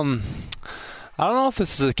 I don't know if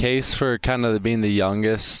this is a case for kind of being the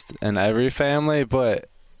youngest in every family, but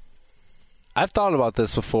I've thought about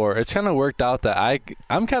this before. It's kind of worked out that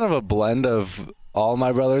I'm kind of a blend of all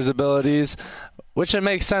my brother's abilities, which it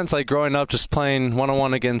makes sense, like growing up just playing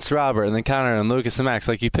one-on-one against Robert and then Connor and Lucas and Max.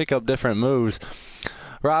 Like, you pick up different moves.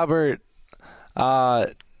 Robert,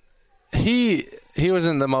 he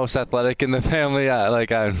wasn't the most athletic in the family.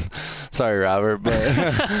 I'm sorry, Robert,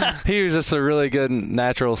 but he was just a really good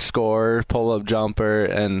natural scorer, pull-up jumper,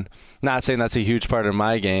 and not saying that's a huge part of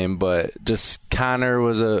my game, but just Connor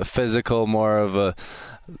was a physical, more of a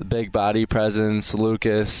big body presence.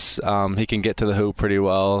 Lucas, he can get to the hoop pretty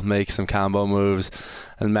well, make some combo moves.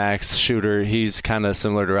 And Max, shooter, he's kind of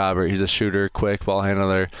similar to Robert. He's a shooter, quick ball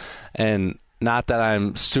handler. And not that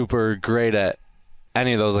I'm super great at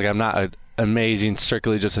any of those. Like, I'm not amazing,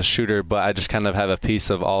 strictly just a shooter, but I just kind of have a piece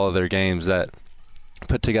of all of their games that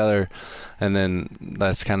put together, and then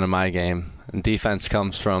that's kind of my game. And defense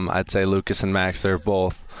comes from, I'd say, Lucas and Max. They're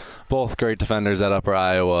both great defenders at Upper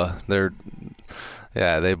Iowa.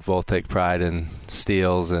 yeah, they both take pride in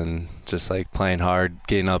steals and just like playing hard,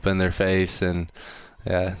 getting up in their face, and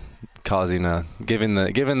yeah, giving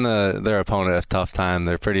their opponent a tough time.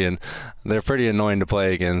 They're pretty annoying to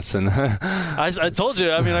play against. And I told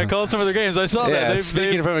you. I mean, I called some of their games. I saw that.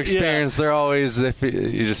 Speaking from experience, they're always.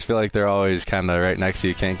 You just feel like they're always kind of right next to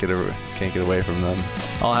you. Can't get away from them.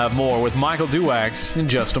 I'll have more with Michael Duax in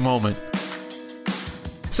just a moment.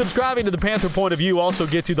 Subscribing to the Panther Point of View also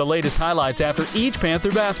gets you the latest highlights after each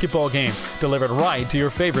Panther basketball game, delivered right to your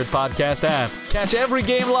favorite podcast app. Catch every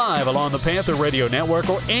game live along the Panther Radio Network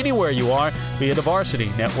or anywhere you are via the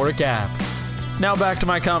Varsity Network app. Now back to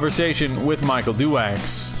my conversation with Michael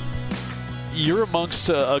Duax. You're amongst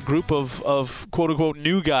a group of quote-unquote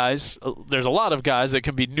new guys. There's a lot of guys that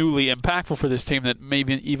can be newly impactful for this team that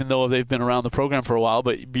maybe even though they've been around the program for a while,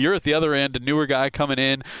 but you're at the other end, a newer guy coming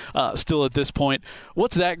in still at this point.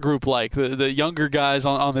 What's that group like, the younger guys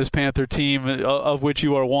on this Panther team, of which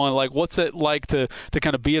you are one? Like, what's it like to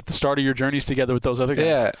kind of be at the start of your journeys together with those other guys?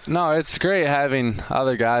 Yeah, no, it's great having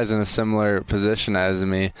other guys in a similar position as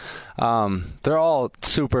me. They're all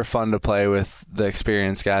super fun to play with, the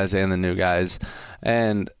experienced guys and the new guys,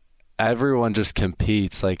 and everyone just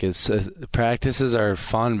competes. Like, practices are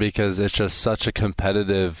fun because it's just such a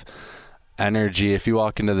competitive energy. If you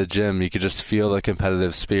walk into the gym, you could just feel the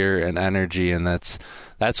competitive spirit and energy, and that's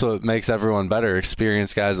what makes everyone better,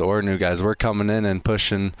 experienced guys or new guys. We're coming in and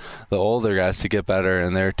pushing the older guys to get better,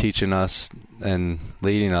 and they're teaching us and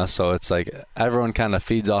leading us. So it's like everyone kind of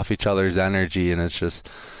feeds off each other's energy, and it's just,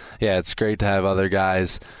 yeah, it's great to have other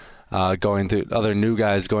guys other new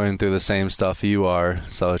guys going through the same stuff you are.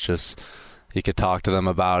 So it's just, you could talk to them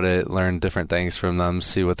about it, learn different things from them,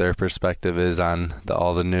 see what their perspective is on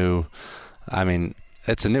all the new. I mean,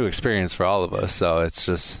 it's a new experience for all of us, so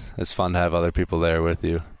it's fun to have other people there with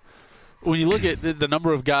you. When you look at the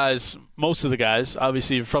number of guys, most of the guys,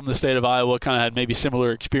 obviously from the state of Iowa, kind of had maybe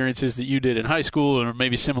similar experiences that you did in high school, or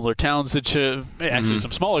maybe similar towns that actually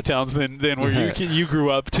some smaller towns than where you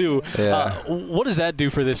grew up too. Yeah. What does that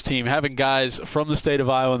do for this team, having guys from the state of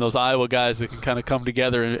Iowa and those Iowa guys that can kind of come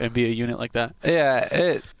together and be a unit like that?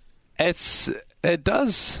 Yeah, it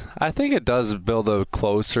does. I think it does build a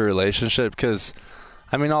closer relationship because,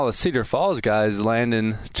 I mean, all the Cedar Falls guys,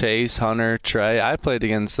 Landon, Chase, Hunter, Trey, I played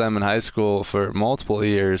against them in high school for multiple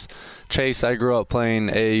years. Chase, I grew up playing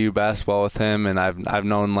AAU basketball with him, and I've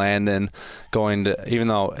known Landon even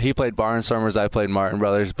though he played Barnstormers, I played Martin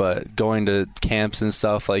Brothers, but going to camps and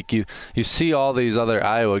stuff, like you see all these other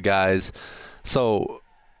Iowa guys. So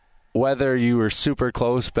whether you were super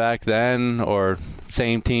close back then or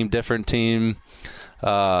same team, different team,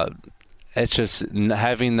 it's just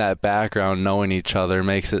having that background, knowing each other,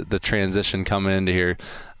 makes it the transition coming into here.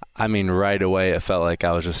 I mean, right away it felt like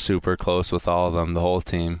I was just super close with all of them, the whole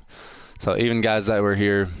team. So even guys that were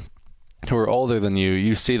here who are older than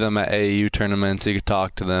you see them at AAU tournaments, you could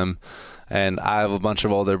talk to them. And I have a bunch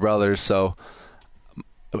of older brothers, so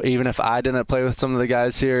even if I didn't play with some of the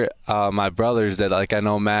guys here, my brothers did. Like, I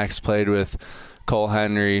know Max played with Cole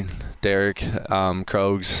Henry, Derek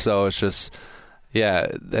Krogs, so it's just, yeah,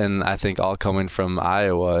 and I think all coming from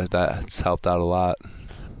Iowa, that's helped out a lot.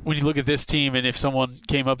 When you look at this team, and if someone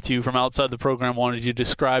came up to you from outside the program, wanted you to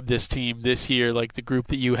describe this team this year, like the group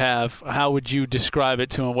that you have, how would you describe it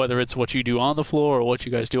to them, whether it's what you do on the floor or what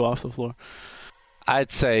you guys do off the floor?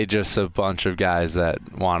 I'd say just a bunch of guys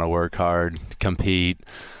that want to work hard, compete.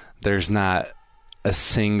 There's not a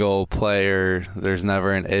single player. There's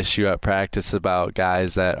never an issue at practice about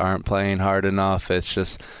guys that aren't playing hard enough. It's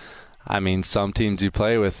just, I mean, some teams you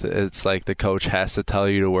play with, it's like the coach has to tell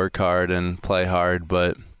you to work hard and play hard,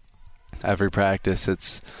 but every practice,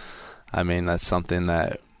 that's something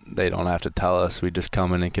that they don't have to tell us. We just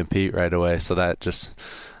come in and compete right away. So that just,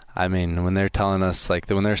 I mean, when they're telling us, like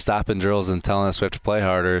when they're stopping drills and telling us we have to play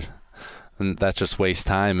harder, then that just wastes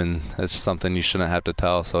time, and it's something you shouldn't have to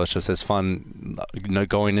tell. So it's fun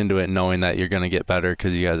going into it knowing that you're going to get better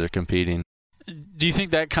because you guys are competing. Do you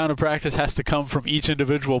think that kind of practice has to come from each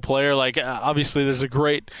individual player? Like, obviously, there's a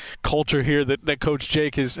great culture here that Coach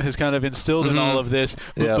Jake has kind of instilled in all of this.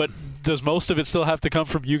 But does most of it still have to come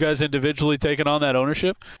from you guys individually taking on that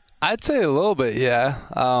ownership? I'd say a little bit, yeah.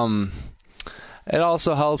 It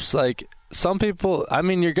also helps, like, some people, I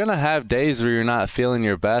mean, you're going to have days where you're not feeling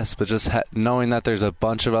your best, but just knowing that there's a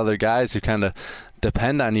bunch of other guys who kind of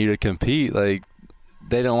depend on you to compete, like,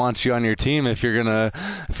 they don't want you on your team if you're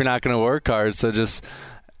not gonna work hard. So just,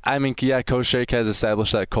 I mean, yeah, Coach Jake has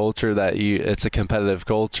established that culture that it's a competitive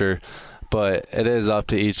culture, but it is up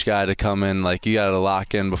to each guy to come in. Like, you got to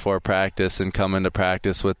lock in before practice and come into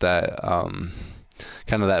practice with that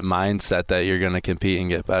kind of that mindset that you're going to compete and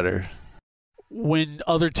get better. when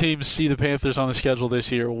other teams see the Panthers on the schedule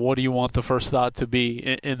this year, what do you want the first thought to be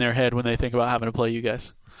in their head when they think about having to play you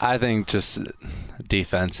guys? I think just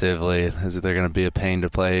defensively, they're going to be a pain to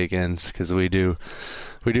play against because we do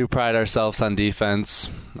pride ourselves on defense.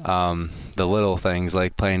 The little things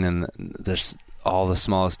like playing in there's all the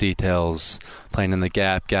smallest details, playing in the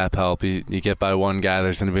gap help. You get by one guy,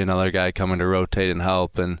 there's going to be another guy coming to rotate and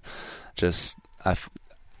help, and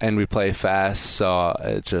we play fast. So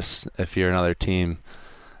it just, if you're another team,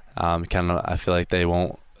 I feel like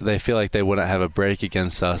they feel like they wouldn't have a break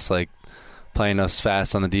against us, like playing us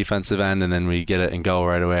fast on the defensive end, and then we get it and go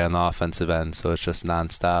right away on the offensive end. So it's just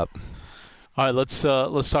nonstop. All right, let's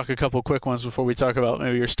talk a couple quick ones before we talk about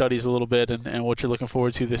maybe your studies a little bit and what you're looking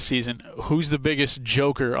forward to this season. Who's the biggest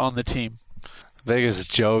joker on the team?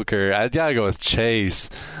 Biggest joker, I'd gotta go with Chase.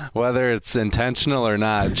 Whether it's intentional or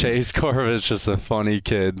not, Chase Corvus just a funny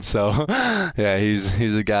kid. So, yeah, he's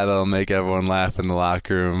a guy that'll make everyone laugh in the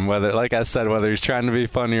locker room. Whether he's trying to be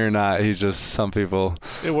funny or not, he's just, some people.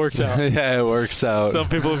 It works out. Yeah, it works out. Some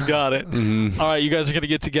people have got it. Mm-hmm. All right, you guys are going to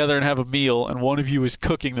get together and have a meal, and one of you is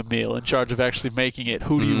cooking the meal, in charge of actually making it.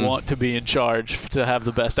 Who do you want to be in charge to have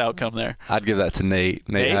the best outcome there? I'd give that to Nate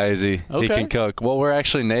Heisey. Okay. He can cook. Well, we're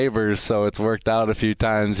actually neighbors, so it's worked out a few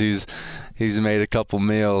times. He's made a couple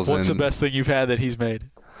meals. What's the best thing you've had that he's made?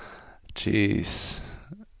 Jeez.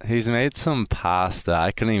 He's made some pasta.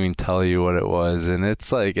 I couldn't even tell you what it was, and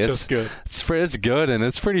it's like it's good. It's good, and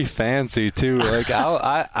it's pretty fancy too. Like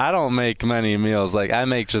I don't make many meals. Like I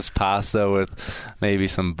make just pasta with maybe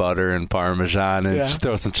some butter and Parmesan and just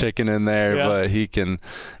throw some chicken in there. Yeah. But he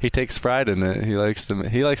takes pride in it. He likes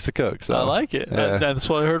to cook. So I like it. Yeah. That's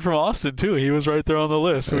what I heard from Austin too. He was right there on the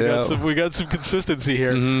list. We got some consistency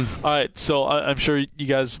here. Mm-hmm. All right, so I'm sure you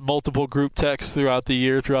guys multiple group texts throughout the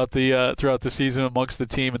year, throughout the season amongst the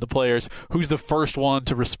team and the players. Who's the first one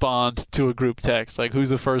to respond to a group text? Like,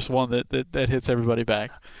 who's the first one that hits everybody back?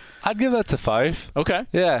 I'd give that to Fife. Okay.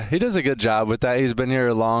 Yeah, he does a good job with that. He's been here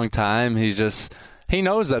a long time. He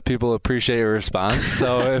knows that people appreciate a response.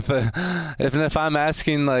 So if I'm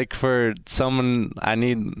asking like for someone, I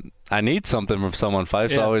need something from someone,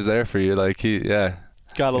 Fife's always there for you. Like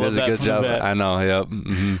Gotta love that. He does a good job. I know. Yep.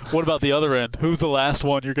 Mm-hmm. What about the other end? Who's the last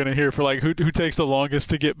one you're going to hear for? Like who takes the longest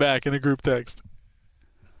to get back in a group text?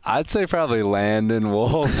 I'd say probably Landon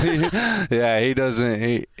Wolf. Yeah, he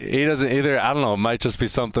doesn't either. I don't know. It might just be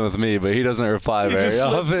something with me, but he doesn't reply very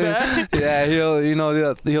often. Yeah,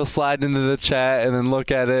 he'll slide into the chat and then look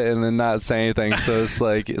at it and then not say anything. So it's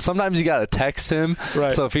like sometimes you gotta text him.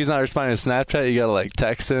 Right. So if he's not responding to Snapchat, you gotta like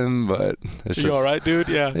text him. But it's you all right, dude?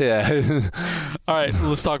 Yeah. Yeah. All right.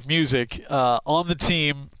 Let's talk music. On the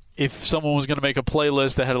team, if someone was going to make a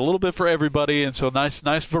playlist that had a little bit for everybody, and so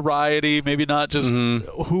nice variety, maybe not just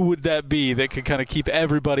who would that be that could kind of keep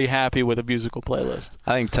everybody happy with a musical playlist?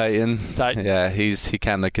 I think Titan. Yeah, he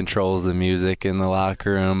kind of controls the music in the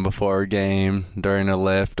locker room before a game, during a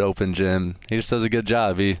lift, open gym. He just does a good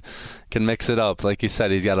job. He can mix it up. Like you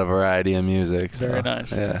said, he's got a variety of music. So, very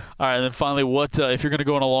nice. Yeah. All right, and then finally, what if you're going to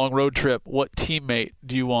go on a long road trip, what teammate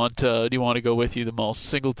do you want to go with you the most?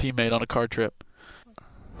 Single teammate on a car trip?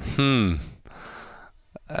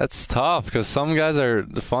 That's tough because some guys are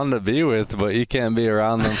fun to be with, but you can't be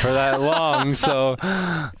around them for that long. So,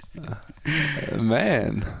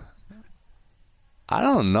 man, I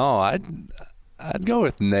don't know. I'd go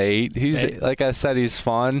with Nate. Like I said, he's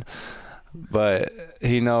fun. But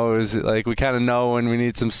he knows, like, we kind of know when we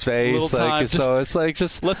need some space. Like, so it's like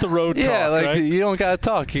just let the road talk. Yeah, like right? You don't gotta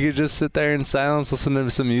talk. You could just sit there in silence, listen to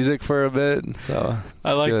some music for a bit. So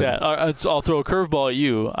I like good. that. I'll throw a curveball at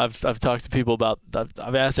you. I've talked to people about.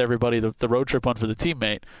 I've asked everybody the road trip one for the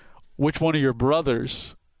teammate. Which one of your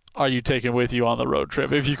brothers are you taking with you on the road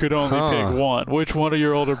trip? If you could only pick one, which one of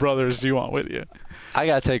your older brothers do you want with you? I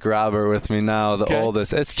gotta take Robert with me now, the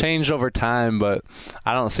oldest. It's changed over time, but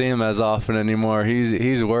I don't see him as often anymore.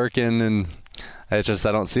 He's working, and it's just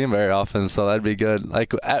I don't see him very often, so that'd be good.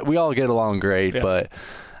 Like we all get along great, but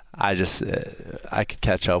I could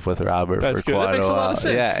catch up with Robert That's for good. quite that makes a while. A lot of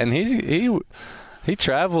sense. Yeah, and he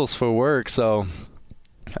travels for work, so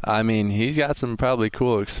I mean he's got some probably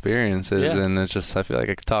cool experiences, and it's just I feel like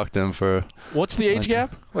I could talk to him for. What's the age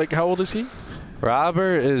gap? Like how old is he?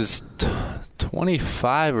 Robert is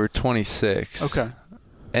 25 or 26. Okay.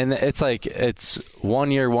 And it's like it's 1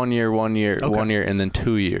 year, 1 year, 1 year, 1 year, and then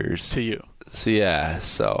 2 years. To you. So, yeah.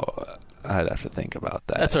 So I'd have to think about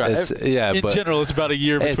that. That's all right. In general, it's about a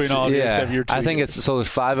year between all of you except your 2 I think years. so there's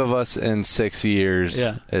 5 of us in 6 years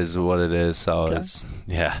is what it is. So it's,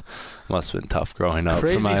 must have been tough growing up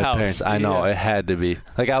Crazy for my house. parents. I know. It had to be.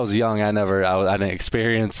 Like I was young. I didn't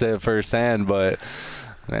experience it firsthand, but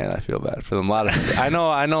Man, I feel bad for them. I know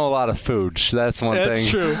a lot of food. That's one thing. That's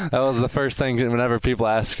true. That was the first thing. Whenever people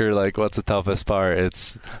ask her, like, what's the toughest part,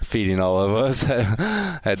 it's feeding all of us.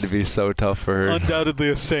 Had to be so tough for her. Undoubtedly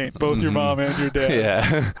a saint, both your mom and your dad.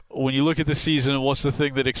 Yeah. When you look at the season, what's the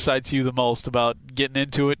thing that excites you the most about getting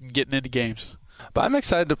into it and getting into games? But I'm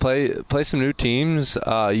excited to play some new teams.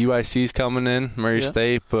 UIC's coming in, Murray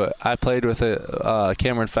State, but I played with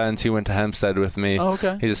Cameron Fentz. He went to Hempstead with me. Oh,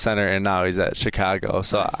 okay. He's a center, and now he's at Chicago.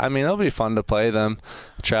 So, nice. I mean, it'll be fun to play them,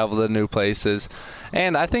 travel to new places.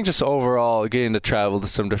 And I think just overall getting to travel to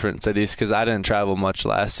some different cities, because I didn't travel much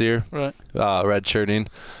last year, right? Redshirting.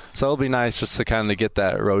 So it'll be nice just to kind of get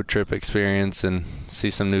that road trip experience and see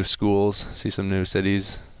some new schools, see some new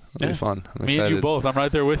cities. It'll be fun. I'm excited. Me and you both. I'm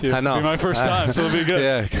right there with you. I know. It'll be my first time, so it'll be good.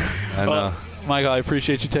 Yeah, I know. Michael, I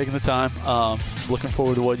appreciate you taking the time. Looking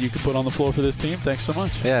forward to what you can put on the floor for this team. Thanks so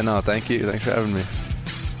much. Yeah, no, thank you. Thanks for having me.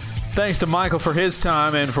 Thanks to Michael for his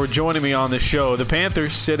time and for joining me on the show. The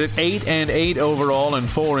Panthers sit at 8-8 overall and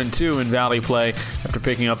 4-2 in Valley play after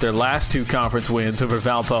picking up their last 2 conference wins over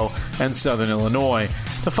Valpo and Southern Illinois.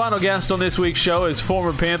 The final guest on this week's show is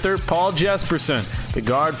former Panther Paul Jesperson, the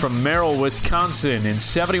guard from Merrill, Wisconsin. In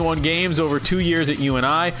 71 games over 2 years at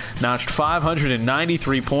UNI, notched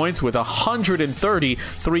 593 points with 130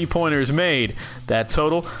 three-pointers made. That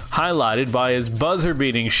total highlighted by his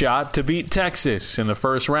buzzer-beating shot to beat Texas in the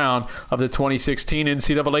first round of the 2016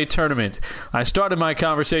 NCAA tournament. I started my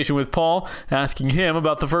conversation with Paul asking him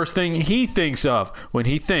about the first thing he thinks of when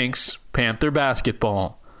he thinks Panther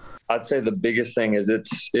basketball. I'd say the biggest thing is it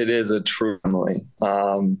is a true family.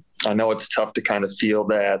 I know it's tough to kind of feel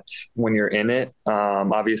that when you're in it.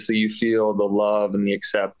 Obviously, you feel the love and the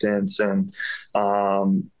acceptance and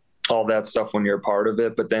all that stuff when you're a part of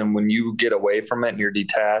it. But then when you get away from it and you're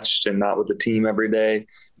detached and not with the team every day,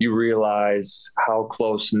 you realize how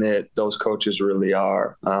close-knit those coaches really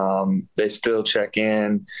are. They still check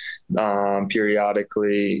in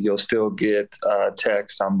periodically. You'll still get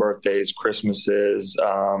texts on birthdays, Christmases.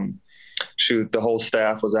 The whole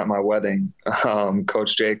staff was at my wedding.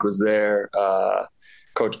 Coach Jake was there.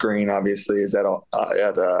 Coach Green, obviously, is at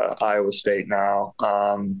Iowa State now.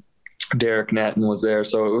 Derek Netton was there.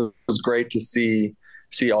 So it was great to see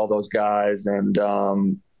all those guys and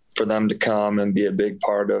for them to come and be a big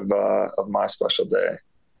part of my special day.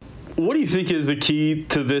 What do you think is the key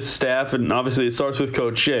to this staff? And obviously it starts with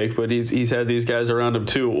Coach Jake, but he's had these guys around him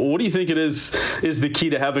too. What do you think it is the key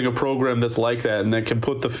to having a program that's like that and that can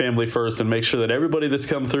put the family first and make sure that everybody that's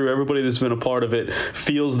come through, everybody that's been a part of it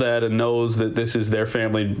feels that and knows that this is their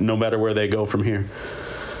family no matter where they go from here?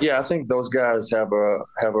 Yeah, I think those guys have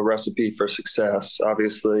a recipe for success.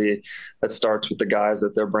 Obviously, that starts with the guys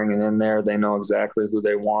that they're bringing in there. They know exactly who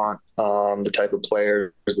they want, the type of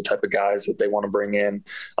players, the type of guys that they want to bring in.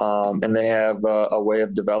 And they have a way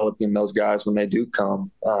of developing those guys when they do come.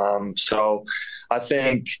 So I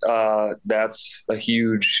think that's a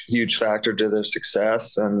huge, huge factor to their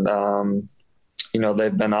success. And,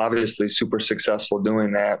 they've been obviously super successful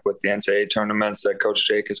doing that with the NCAA tournaments that Coach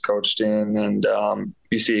Jake has coached in. And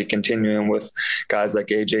you see it continuing with guys like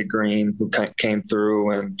AJ Green, who came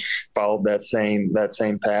through and followed that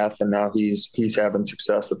same path. And now he's having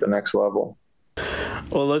success at the next level.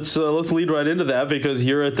 Well, let's lead right into that because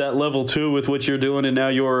you're at that level too with what you're doing, and now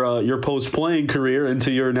your post-playing career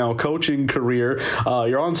into your now coaching career.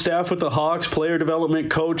 You're on staff with the Hawks, player development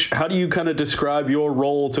coach. How do you kind of describe your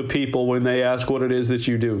role to people when they ask what it is that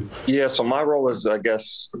you do? Yeah, so my role is, I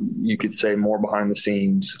guess you could say, more behind the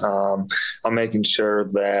scenes. I'm making sure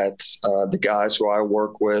that the guys who I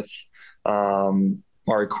work with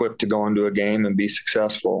are equipped to go into a game and be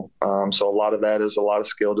successful. So a lot of that is a lot of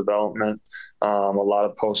skill development, a lot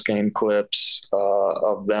of post-game clips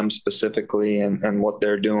of them specifically and what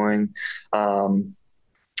they're doing, and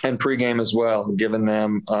pregame as well, giving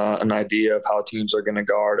them an idea of how teams are going to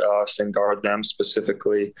guard us and guard them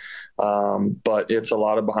specifically. But it's a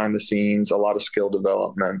lot of behind the scenes, a lot of skill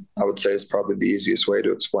development, I would say is probably the easiest way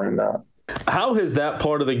to explain that. How has that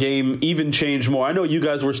part of the game even changed more? I know you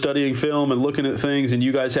guys were studying film and looking at things, and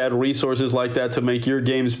you guys had resources like that to make your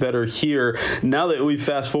games better here. Now that we've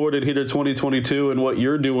fast-forwarded here to 2022 and what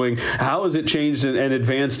you're doing, how has it changed and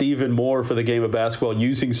advanced even more for the game of basketball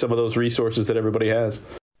using some of those resources that everybody has?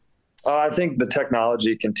 I think the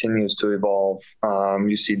technology continues to evolve.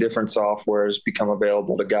 You see different softwares become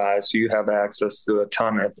available to guys, so you have access to a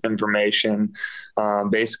ton of information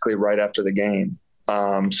basically right after the game.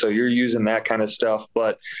 So you're using that kind of stuff.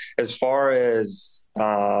 But as far as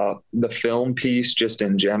the film piece, just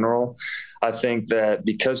in general, I think that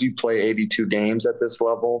because you play 82 games at this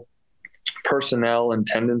level, personnel and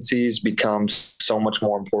tendencies become so much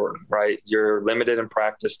more important, right? You're limited in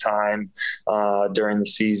practice time during the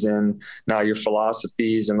season. Now your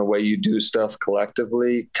philosophies and the way you do stuff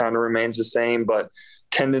collectively kind of remains the same, but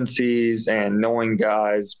tendencies and knowing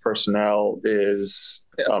guys' personnel is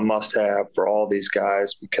a must-have for all these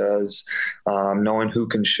guys, because knowing who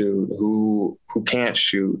can shoot, who can't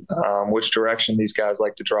shoot, which direction these guys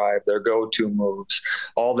like to drive, their go-to moves,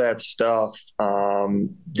 all that stuff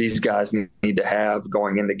these guys need to have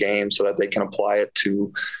going into games so that they can apply it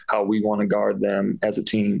to how we want to guard them as a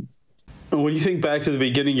team. When you think back to the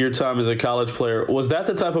beginning of your time as a college player, was that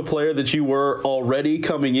the type of player that you were already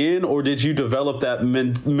coming in, or did you develop that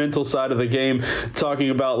mental side of the game, talking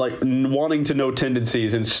about like wanting to know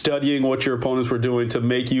tendencies and studying what your opponents were doing to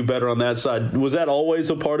make you better on that side? Was that always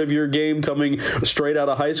a part of your game coming straight out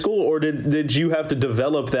of high school, or did you have to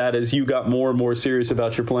develop that as you got more and more serious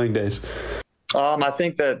about your playing days? I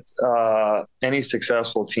think that any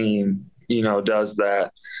successful team, does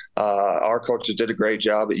that. Our coaches did a great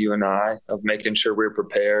job at UNI of making sure we were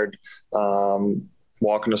prepared,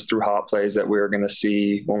 walking us through hot plays that we were going to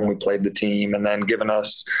see when we played the team, and then giving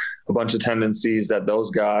us a bunch of tendencies that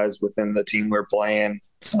those guys within the team we were playing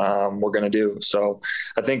were going to do. So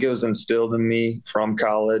I think it was instilled in me from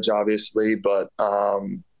college, obviously, but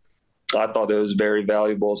I thought it was very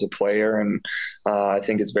valuable as a player, and I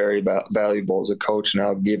think it's very valuable as a coach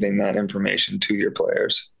now, giving that information to your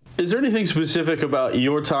players. Is there anything specific about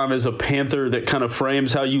your time as a Panther that kind of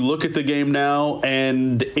frames how you look at the game now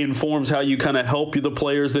and informs how you kind of help the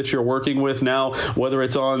players that you're working with now, whether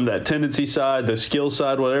it's on that tendency side, the skill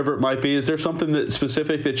side, whatever it might be? Is there something that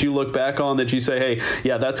specific that you look back on that you say, hey,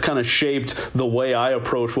 yeah, that's kind of shaped the way I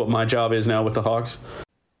approach what my job is now with the Hawks?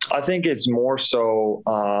 I think it's more so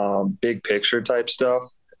big picture type stuff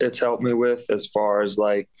it's helped me with, as far as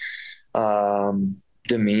like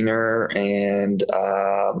demeanor and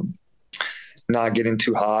not getting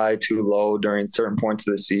too high, too low during certain points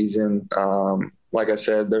of the season. Like I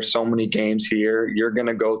said, there's so many games here. You're going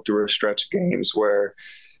to go through a stretch of games where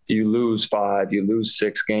you lose 5, you lose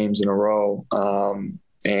 6 games in a row.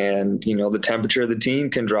 And, the temperature of the team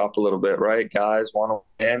can drop a little bit, right? Guys want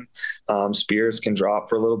to win. Spirits can drop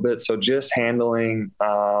for a little bit. So just handling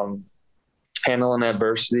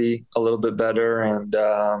adversity a little bit better, and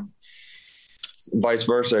vice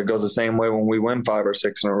versa. It goes the same way when we win 5 or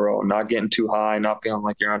 6 in a row, not getting too high, not feeling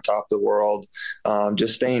like you're on top of the world,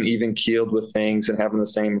 just staying even keeled with things and having the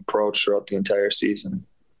same approach throughout the entire season.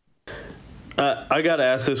 I got to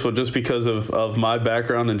ask this one just because of my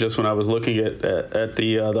background, and just when I was looking at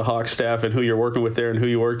the Hawks staff and who you're working with there and who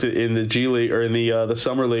you worked in the G League or in the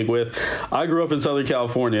Summer League with. I grew up in Southern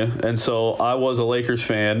California, and so I was a Lakers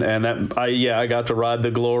fan, and I got to ride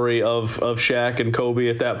the glory of Shaq and Kobe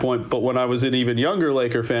at that point. But when I was an even younger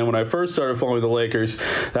Laker fan, when I first started following the Lakers,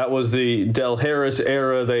 that was the Del Harris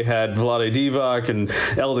era. They had Vlade Divac and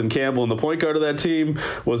Eldon Campbell, and the point guard of that team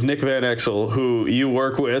was Nick Van Exel, who you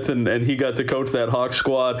work with, and he got to coach that Hawks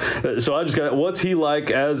squad. So I just got, what's he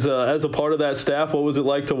like as a part of that staff? What was it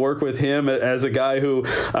like to work with him as a guy who,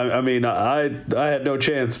 I had no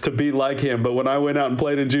chance to be like him, but when I went out and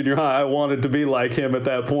played in junior high, I wanted to be like him at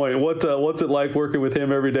that point. What's it like working with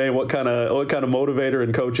him every day? What kind of motivator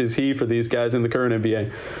and coach is he for these guys in the current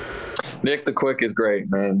NBA? Nick the Quick is great,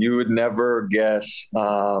 man. You would never guess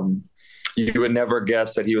that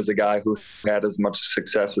he was a guy who had as much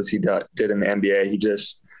success as he did in the NBA.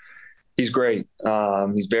 He's great.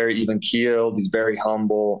 He's very even keeled. He's very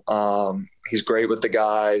humble. He's great with the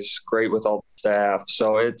guys, great with all the staff.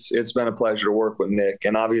 So it's been a pleasure to work with Nick.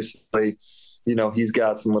 And obviously, he's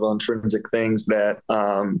got some little intrinsic things that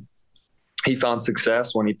he found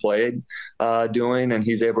success when he played doing, and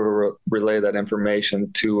he's able to relay that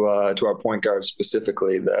information to our point guards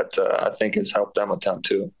specifically that I think has helped them a ton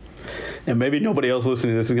too. And maybe nobody else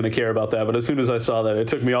listening to this is going to care about that, but as soon as I saw that, it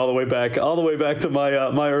took me all the way back to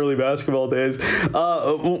my early basketball days.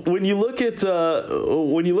 When you look at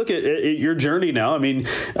your journey now,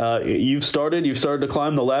 you've started to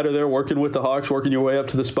climb the ladder there, working with the Hawks, working your way up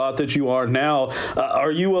to the spot that you are now.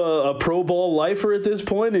 Are you a pro ball lifer at this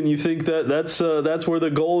point, and you think that's where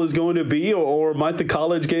the goal is going to be, or might the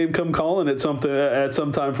college game come calling at some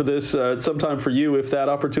time for this, sometime for you, if that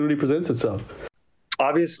opportunity presents itself?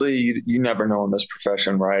 Obviously, you never know in this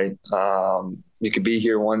profession, right? You could be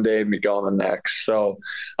here one day and be gone the next. So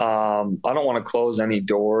I don't want to close any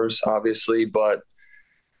doors, obviously, but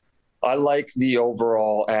I like the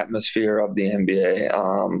overall atmosphere of the NBA.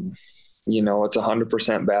 It's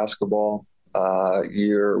 100% basketball.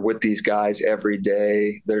 You're with these guys every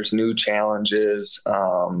day. There's new challenges.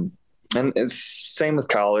 And it's same with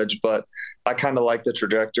college, but I kind of like the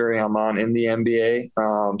trajectory I'm on in the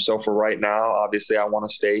NBA. So for right now, obviously I want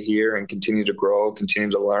to stay here and continue to grow, continue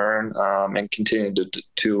to learn, and continue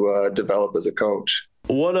to develop as a coach.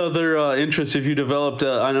 What other interests have you developed?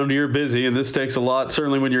 I know you're busy, and this takes a lot,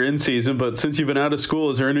 certainly when you're in season, but since you've been out of school,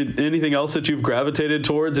 is there anything else that you've gravitated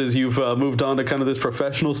towards as you've moved on to kind of this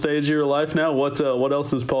professional stage of your life now? What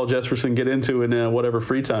else does Paul Jesperson get into in whatever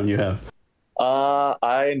free time you have?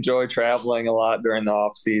 I enjoy traveling a lot during the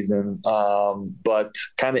off season, but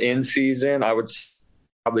kind of in season, I would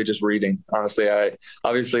probably just reading. Honestly,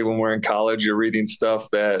 obviously when we're in college, you're reading stuff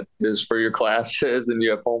that is for your classes and you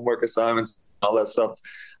have homework assignments, all that stuff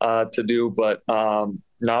to do. But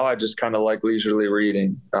now I just kind of like leisurely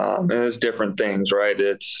reading, and it's different things, right?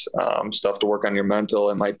 It's stuff to work on your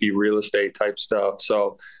mental. It might be real estate type stuff.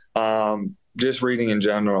 So just reading in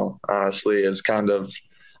general, honestly, is kind of.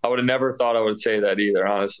 I would have never thought I would say that either,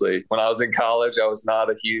 honestly. When I was in college, I was not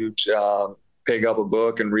a huge pick up a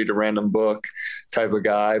book and read a random book type of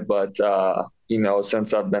guy. But,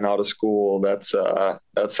 since I've been out of school, that's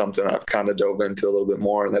something I've kind of dove into a little bit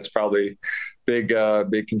more. And that's probably big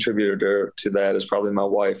contributor to that is probably my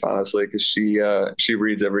wife, honestly, because she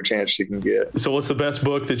reads every chance she can get. So what's the best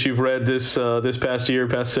book that you've read this past year,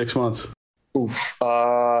 past 6 months?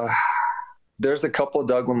 There's a couple of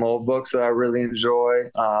Doug Lamove books that I really enjoy.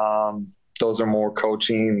 Those are more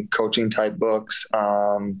coaching type books.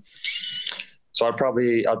 So I'd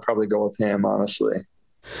probably go with him, honestly.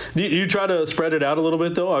 You try to spread it out a little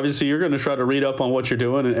bit, though. Obviously, you're going to try to read up on what you're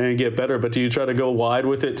doing and get better. But do you try to go wide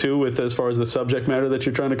with it too, with as far as the subject matter that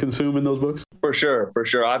you're trying to consume in those books? For sure.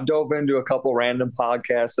 I've dove into a couple random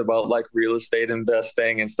podcasts about like real estate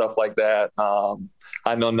investing and stuff like that.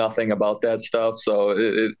 I know nothing about that stuff, so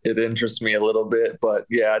it interests me a little bit. But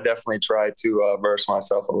yeah, I definitely try to verse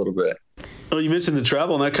myself a little bit. Well, you mentioned the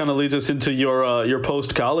travel, and that kind of leads us into your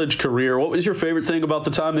post-college career. What was your favorite thing about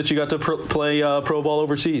the time that you got to play pro ball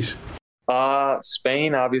overseas?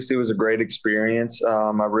 Spain obviously was a great experience.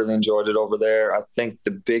 I really enjoyed it over there. I think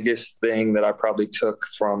the biggest thing that I probably took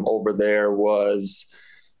from over there was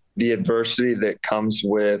the adversity that comes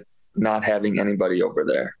with not having anybody over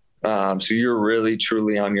there. So you're really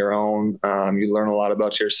truly on your own. You learn a lot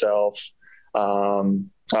about yourself.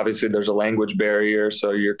 Obviously there's a language barrier,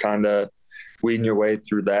 so you're kind of weeding your way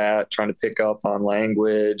through that, trying to pick up on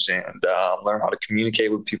language and learn how to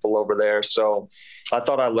communicate with people over there. So I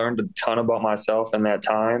thought I learned a ton about myself in that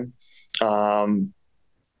time.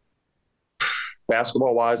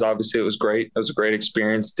 Basketball wise, obviously it was great. It was a great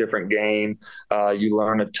experience, different game. You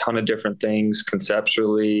learn a ton of different things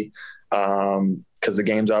conceptually, because the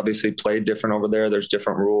game's obviously played different over there. There's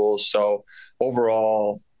different rules. So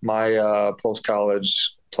overall, my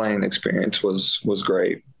post-college playing experience was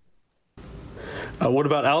great. What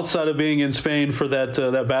about outside of being in Spain for that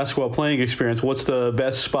basketball playing experience? What's the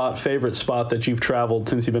best favorite spot that you've traveled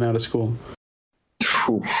since you've been out of school?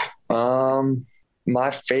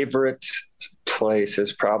 My favorite place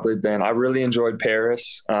has probably been, I really enjoyed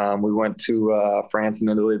Paris. We went to France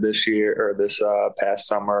and Italy this past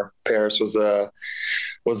summer. Paris was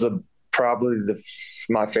probably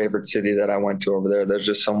my favorite city that I went to over there. There's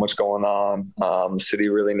just so much going on. The city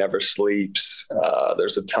really never sleeps.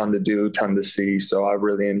 There's a ton to do, ton to see. So I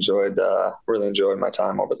really enjoyed my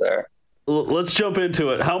time over there. Let's jump into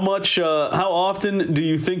it. How often do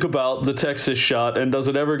you think about the Texas shot, and does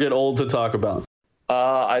it ever get old to talk about?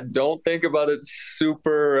 I don't think about it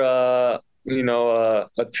super, a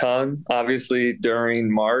ton. Obviously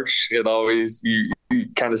during March, you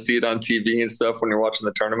kind of see it on TV and stuff when you're watching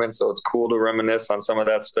the tournament. So it's cool to reminisce on some of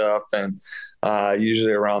that stuff. And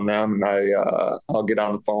usually around them, I'll get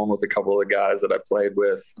on the phone with a couple of the guys that I played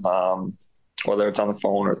with, whether it's on the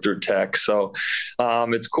phone or through text. So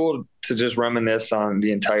it's cool to just reminisce on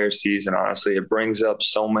the entire season. Honestly, it brings up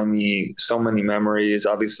so many memories.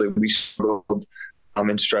 Obviously we struggled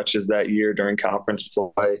in stretches that year during conference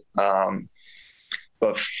play,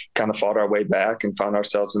 but kind of fought our way back and found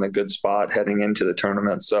ourselves in a good spot heading into the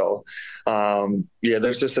tournament. So,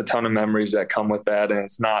 there's just a ton of memories that come with that. And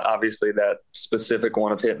it's not obviously that specific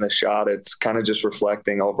one of hitting the shot. It's kind of just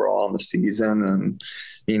reflecting overall on the season and,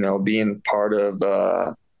 being part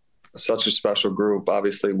of such a special group.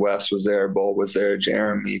 Obviously Wes was there, Bull was there,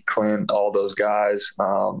 Jeremy, Clint, all those guys.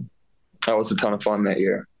 That was a ton of fun that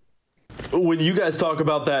year. When you guys talk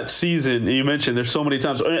about that season, you mentioned there's so many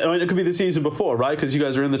times, and it could be the season before, right? Because you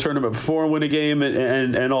guys are in the tournament before and win a game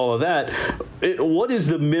and all of that. What is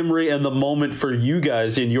the memory and the moment for you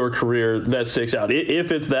guys in your career that sticks out?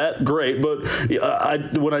 If it's that, great. But I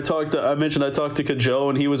mentioned I talked to Kajo,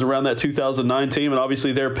 and he was around that 2009 team, and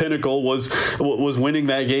obviously their pinnacle was winning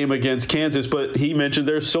that game against Kansas. But he mentioned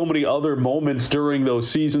there's so many other moments during those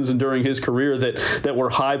seasons and during his career that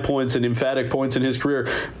were high points and emphatic points in his career.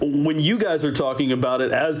 When you guys are talking about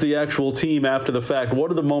it as the actual team after the fact,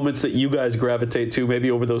 what are the moments that you guys gravitate to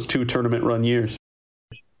maybe over those 2 tournament run years?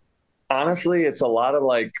 Honestly, it's a lot of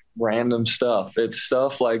like random stuff. It's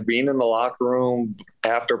stuff like being in the locker room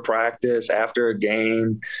after practice, after a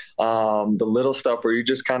game, the little stuff where you're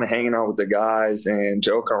just kind of hanging out with the guys and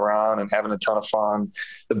joking around and having a ton of fun.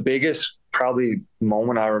 The biggest probably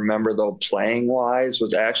moment I remember though playing wise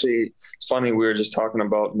was actually, it's funny, we were just talking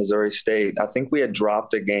about Missouri State. I think we had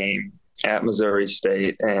dropped a game at Missouri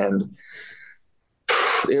State, and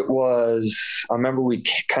it was, I remember we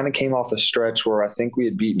kind of came off a stretch where I think we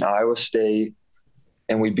had beaten Iowa State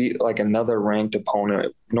and we beat like another ranked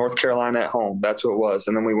opponent, North Carolina at home. That's what it was.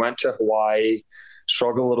 And then we went to Hawaii,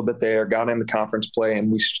 struggled a little bit there, got into conference play,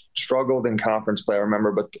 and we struggled in conference play, I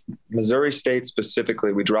remember. But Missouri State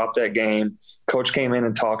specifically, we dropped that game. Coach came in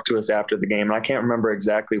and talked to us after the game. And I can't remember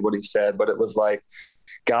exactly what he said, but it was like,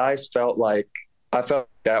 guys felt like, I felt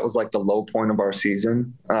that was like the low point of our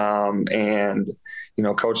season. And, you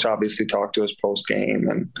know, coach obviously talked to us post game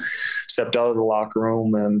and stepped out of the locker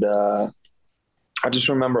room. And I just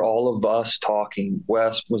remember all of us talking.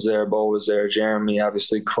 Wes was there, Bo was there, Jeremy,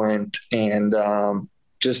 obviously Clint, and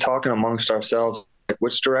just talking amongst ourselves, like,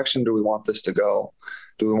 which direction do we want this to go?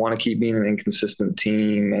 Do we want to keep being an inconsistent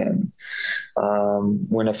team and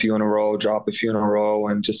win a few in a row, drop a few in a row,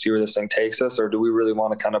 and just see where this thing takes us? Or do we really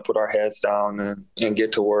want to kind of put our heads down and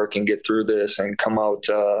get to work and get through this and come out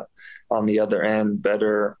on the other end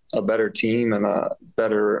a better team and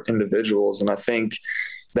better individuals? And I think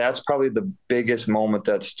that's probably the biggest moment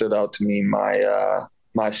that stood out to me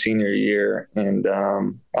my senior year. And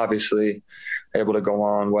obviously able to go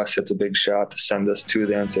on. Wes hits a big shot to send us to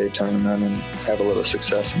the NCAA tournament and have a little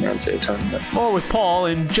success in the NCAA tournament. More with Paul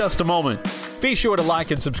in just a moment. Be sure to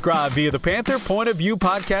like and subscribe via the Panther Point of View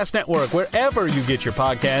Podcast Network, wherever you get your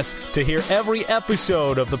podcasts, to hear every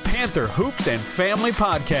episode of the Panther Hoops and Family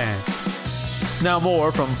Podcast. Now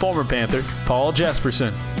more from former Panther Paul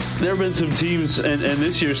Jesperson. There have been some teams, and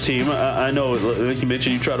this year's team, I know, like you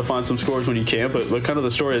mentioned, you try to find some scores when you can, but kind of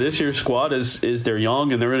the story of this year's squad is they're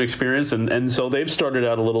young and they're inexperienced, and so they've started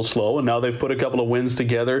out a little slow, and now they've put a couple of wins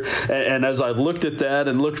together. And as I've looked at that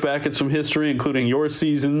and looked back at some history, including your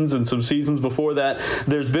seasons and some seasons before that,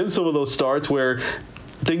 there's been some of those starts where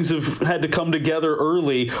things have had to come together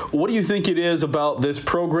early. What do you think it is about this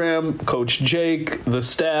program, Coach Jake, the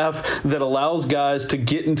staff, that allows guys to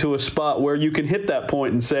get into a spot where you can hit that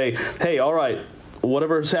point and say, hey, all right,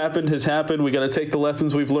 whatever has happened. We got to take the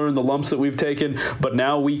lessons we've learned, the lumps that we've taken, but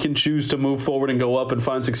now we can choose to move forward and go up and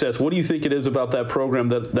find success. What do you think it is about that program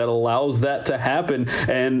that allows that to happen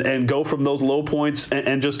and go from those low points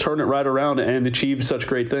and just turn it right around and achieve such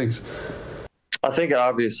great things? I think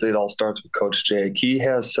obviously it all starts with Coach Jake. He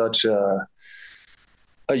has such a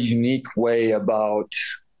unique way about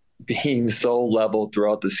being so level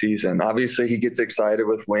throughout the season. Obviously he gets excited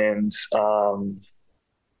with wins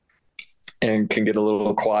and can get a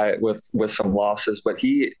little quiet with some losses, but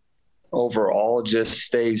he overall just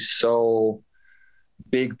stays so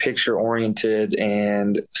big picture oriented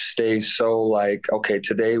and stays so like, okay,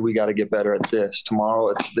 today we got to get better at this, tomorrow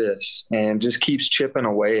it's this, and just keeps chipping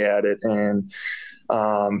away at it. And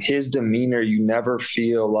his demeanor, you never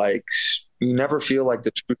feel like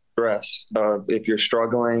the true stress of if you're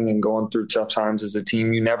struggling and going through tough times as a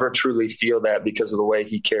team. You never truly feel that because of the way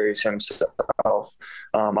he carries himself.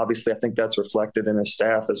 Obviously, I think that's reflected in his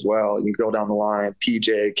staff as well. You go down the line,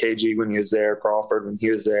 PJ, KG when he was there, Crawford when he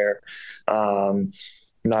was there.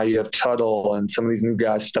 Now you have Tuttle and some of these new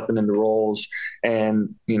guys stepping into roles.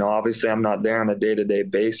 And, you know, obviously I'm not there on a day-to-day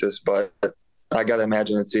basis, but I got to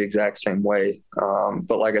imagine it's the exact same way.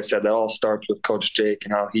 But like I said, that all starts with Coach Jake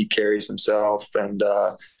and how he carries himself and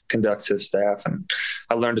conducts his staff. And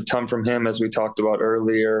I learned a ton from him, as we talked about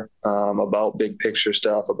earlier, about big picture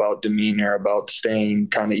stuff, about demeanor, about staying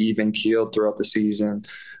kind of even keeled throughout the season.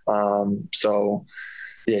 So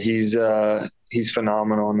yeah, he's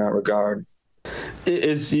phenomenal in that regard.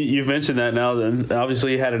 You've mentioned that now, then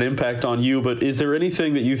obviously it had an impact on you, but is there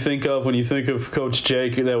anything that you think of when you think of Coach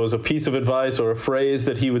Jake that was a piece of advice or a phrase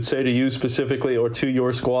that he would say to you specifically or to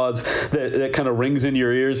your squads that kind of rings in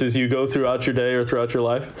your ears as you go throughout your day or throughout your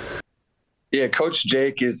life? Yeah, Coach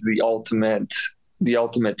Jake is the ultimate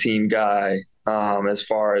team guy, as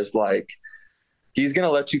far as like, he's going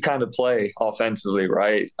to let you kind of play offensively,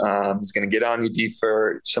 right? He's going to get on you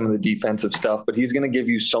for some of the defensive stuff, but he's going to give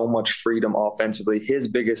you so much freedom offensively. His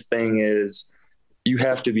biggest thing is you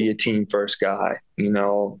have to be a team first guy.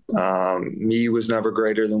 Me was never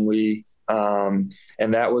greater than we. And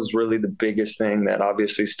that was really the biggest thing that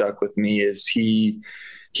obviously stuck with me is he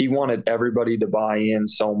wanted everybody to buy in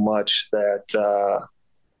so much that,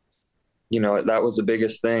 that was the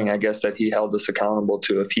biggest thing, I guess, that he held us accountable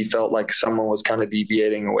to. If he felt like someone was kind of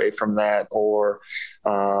deviating away from that or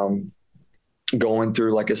going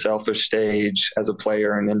through like a selfish stage as a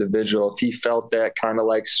player and individual, if he felt that kind of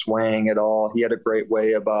like swaying at all, he had a great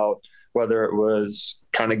way about whether it was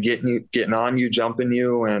kind of getting on you, jumping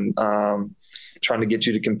you, and trying to get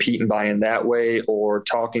you to compete and buy in that way, or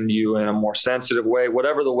talking to you in a more sensitive way,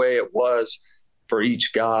 whatever the way it was for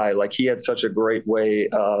each guy. Like, he had such a great way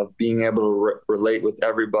of being able to relate with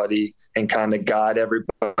everybody and kind of guide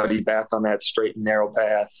everybody back on that straight and narrow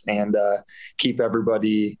path and keep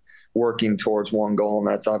everybody working towards one goal. And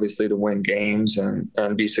that's obviously to win games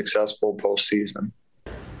and be successful postseason.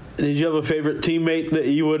 Did you have a favorite teammate that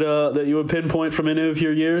you would pinpoint from any of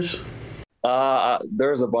your years?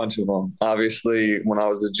 There's a bunch of them. Obviously, when I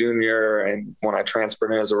was a junior and when I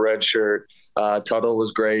transferred in as a redshirt, Tuttle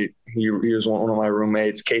was great. He was one of my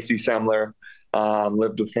roommates. Casey Semler,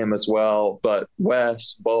 lived with him as well. But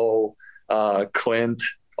Wes, Bo, Clint,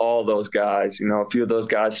 all those guys, a few of those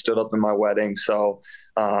guys stood up in my wedding. So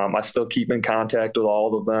I still keep in contact with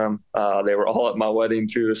all of them. They were all at my wedding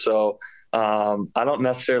too. So I don't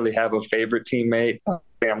necessarily have a favorite teammate.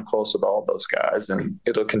 I'm close with all of those guys, and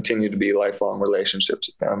it'll continue to be lifelong relationships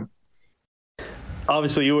with them.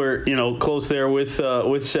 Obviously, you were close there with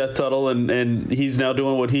Seth Tuttle, and he's now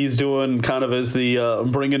doing what he's doing, kind of as the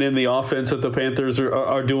bringing in the offense that the Panthers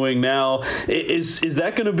are doing now. Is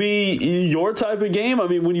that going to be your type of game? I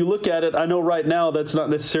mean, when you look at it, I know right now that's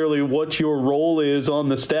not necessarily what your role is on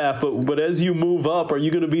the staff, but as you move up, are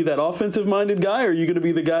you going to be that offensive-minded guy, or are you going to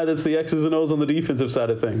be the guy that's the X's and O's on the defensive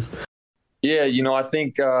side of things? Yeah, I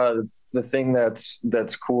think the thing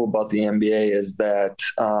that's cool about the NBA is that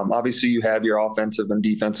obviously you have your offensive and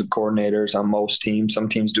defensive coordinators on most teams. Some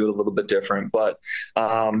teams do it a little bit different, but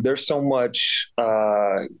there's so much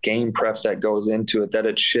game prep that goes into it that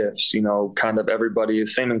it shifts. Kind of everybody,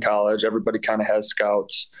 same in college, everybody kind of has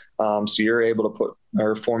scouts. So you're able to put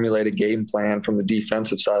or formulate a game plan from the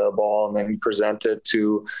defensive side of the ball, and then you present it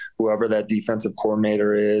to whoever that defensive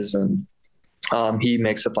coordinator is, and he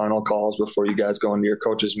makes the final calls before you guys go into your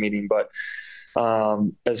coaches meeting. But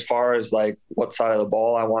as far as like what side of the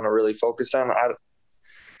ball I want to really focus on,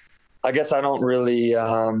 I guess I don't really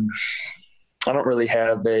have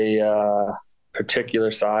a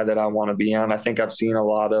particular side that I want to be on. I think I've seen a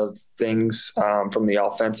lot of things from the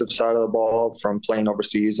offensive side of the ball, from playing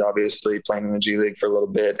overseas, obviously playing in the G League for a little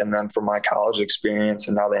bit, and then from my college experience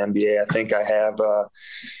and now the NBA. I think I have a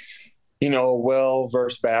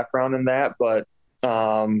well-versed background in that, but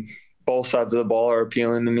both sides of the ball are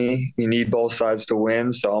appealing to me. You need both sides to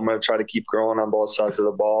win, so I'm going to try to keep growing on both sides of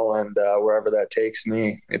the ball, and wherever that takes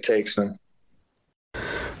me, it takes me.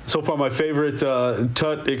 So far, my favorite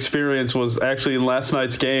Tut experience was actually in last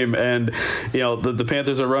night's game, and the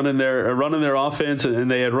Panthers are running their offense,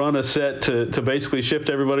 and they had run a set to basically shift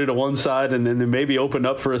everybody to one side, and then they maybe opened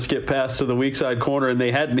up for a skip pass to the weak side corner, and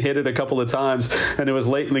they hadn't hit it a couple of times, and it was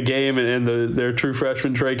late in the game, and their true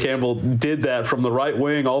freshman Trey Campbell did that from the right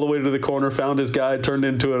wing all the way to the corner, found his guy, turned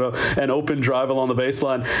into an open drive along the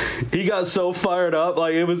baseline. He got so fired up,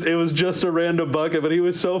 like it was just a random bucket, but he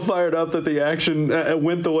was so fired up that the action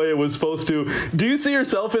went the way it was supposed to. Do you see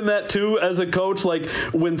yourself in that too as a coach? Like,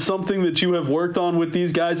 when something that you have worked on with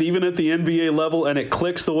these guys, even at the NBA level, and it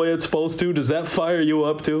clicks the way it's supposed to, does that fire you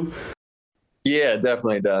up too? Yeah, it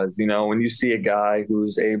definitely does. When you see a guy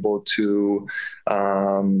who's able to,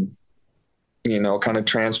 kind of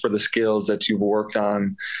transfer the skills that you've worked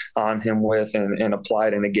on him with and apply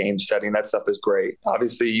it in a game setting, that stuff is great.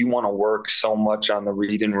 Obviously, you want to work so much on the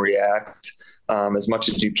read and react as much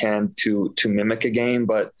as you can to mimic a game,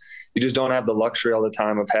 but you just don't have the luxury all the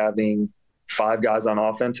time of having 5 guys on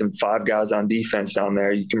offense and 5 guys on defense down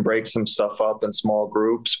there. You can break some stuff up in small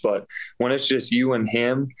groups, but when it's just you and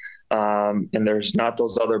him, and there's not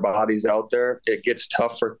those other bodies out there, it gets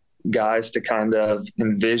tough for guys to kind of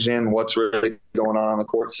envision what's really going on the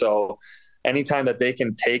court. So anytime that they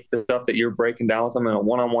can take the stuff that you're breaking down with them in a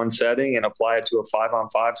one-on-one setting and apply it to a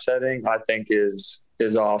 5-on-5 setting, I think is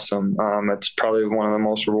awesome. It's probably one of the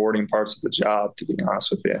most rewarding parts of the job, to be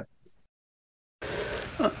honest with you.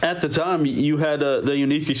 At the time, you had the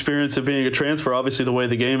unique experience of being a transfer. Obviously, the way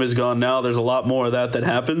the game has gone now, there's a lot more of that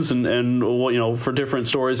happens, and for different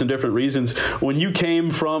stories and different reasons. When you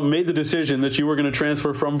made the decision that you were going to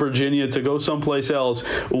transfer from Virginia to go someplace else,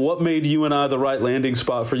 what made UNI the right landing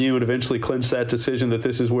spot for you and eventually clinch that decision that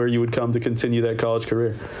this is where you would come to continue that college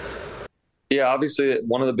career? Yeah, obviously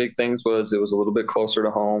one of the big things was it was a little bit closer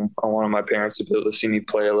to home. I wanted my parents to be able to see me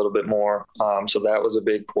play a little bit more. So that was a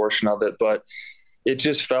big portion of it, but it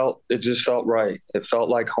just felt right. It felt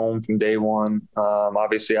like home from day one.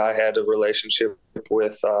 Obviously I had a relationship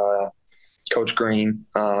with Coach Green.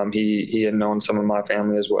 He had known some of my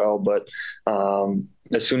family as well, but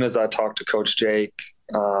as soon as I talked to Coach Jake,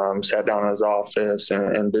 sat down in his office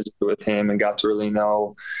and visited with him and got to really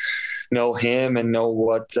know him and know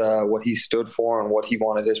what he stood for and what he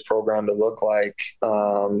wanted his program to look like,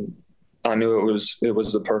 I knew it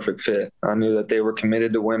was the perfect fit. I knew that they were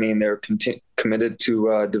committed to winning. They were committed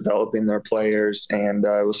to developing their players, and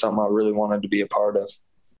it was something I really wanted to be a part of.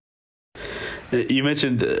 You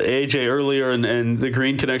mentioned AJ earlier and the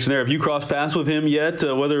Green connection there. Have you crossed paths with him yet,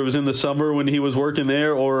 whether it was in the summer when he was working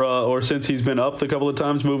there or since he's been up a couple of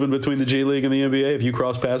times moving between the G League and the NBA? Have you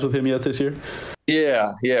crossed paths with him yet this year?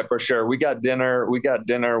 Yeah, for sure. We got dinner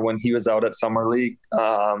when he was out at Summer League.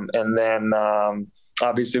 And then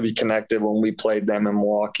obviously we connected when we played them in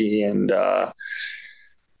Milwaukee, and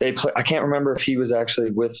I can't remember if he was actually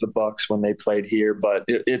with the Bucks when they played here, but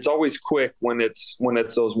it's always quick when it's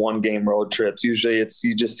those 1-game road trips. Usually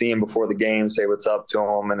you just see him before the game, say what's up to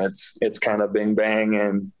him, and it's kind of bing bang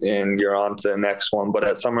and you're on to the next one. But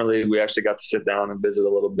at Summer League, we actually got to sit down and visit a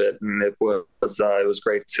little bit, and it was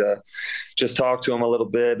great to just talk to him a little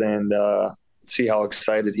bit and see how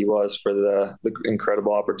excited he was for the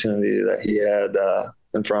incredible opportunity that he had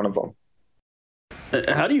in front of him.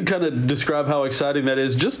 How do you kind of describe how exciting that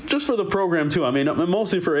is, just for the program too? I mean,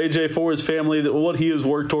 mostly for AJ, for his family, what he has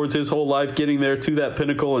worked towards his whole life, getting there to that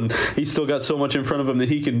pinnacle, and he's still got so much in front of him that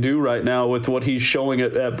he can do right now with what he's showing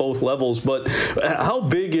at both levels. But how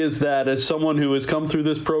big is that as someone who has come through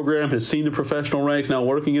this program, has seen the professional ranks, now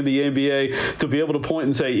working in the NBA, to be able to point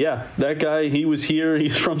and say, yeah, that guy, he was here,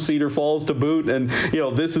 he's from Cedar Falls to boot, and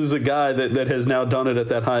this is a guy that has now done it at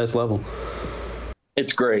that highest level?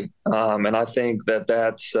 It's great. And I think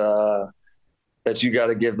that's that you got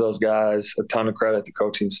to give those guys a ton of credit, the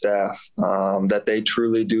coaching staff, that they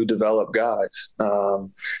truly do develop guys.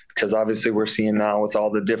 Because obviously we're seeing now with all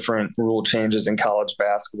the different rule changes in college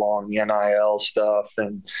basketball and the NIL stuff,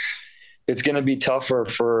 and it's going to be tougher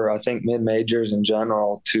for, I think, mid-majors in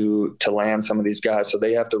general to land some of these guys. So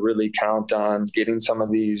they have to really count on getting some of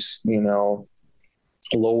these,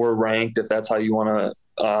 lower ranked, if that's how you want to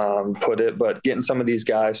put it, but getting some of these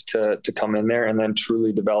guys to come in there and then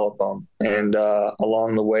truly develop them, and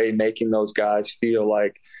along the way making those guys feel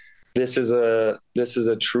like this is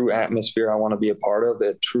a true atmosphere I want to be a part of.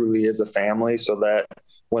 It truly is a family, so that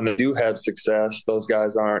when they do have success, those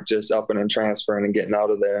guys aren't just up and transferring and getting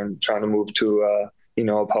out of there and trying to move to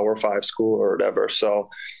a Power 5 school or whatever. So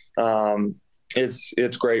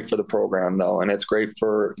it's great for the program though, and it's great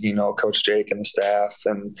for Coach Jake and the staff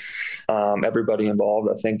and everybody involved.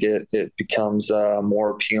 I think it becomes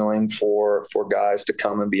more appealing for guys to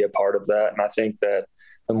come and be a part of that. And I think that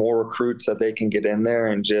the more recruits that they can get in there,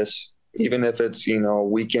 and just even if it's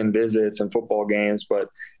weekend visits and football games, but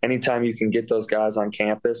anytime you can get those guys on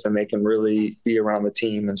campus and they can really be around the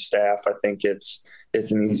team and staff, I think it's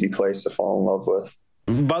an easy place to fall in love with.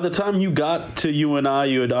 By the time you got to UNI,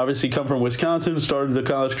 you had obviously come from Wisconsin, started the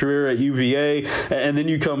college career at UVA, and then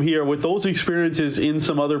you come here. With those experiences in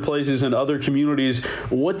some other places and other communities,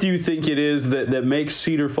 what do you think it is that makes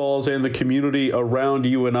Cedar Falls and the community around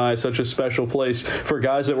UNI such a special place for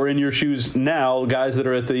guys that were in your shoes now, guys that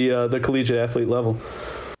are at the collegiate athlete level?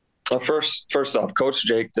 Well, first off, Coach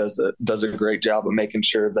Jake does a great job of making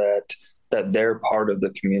sure that they're part of the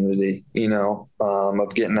community,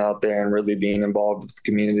 of getting out there and really being involved with the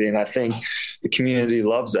community. And I think the community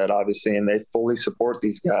loves that, obviously, and they fully support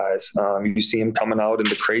these guys. You see them coming out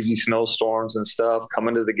into crazy snowstorms and stuff,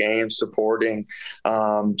 coming to the games, supporting.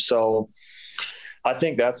 So I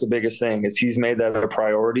think that's the biggest thing, is he's made that a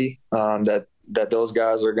priority, that those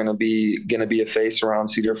guys are going to be a face around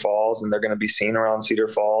Cedar Falls, and they're going to be seen around Cedar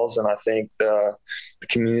Falls. And I think the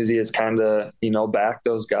community has kind of, backed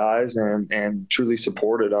those guys and truly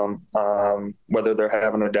supported them, whether they're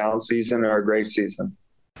having a down season or a great season.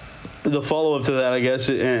 The follow-up to that, I guess,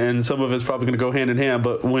 and some of it's probably going to go hand in hand,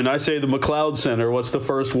 but when I say the McLeod Center, what's the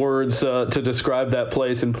first words to describe that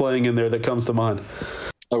place and playing in there that comes to mind?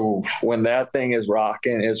 Oh, when that thing is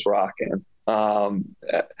rocking, it's rocking.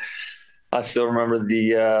 I still remember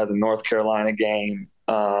the North Carolina game.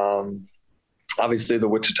 Obviously the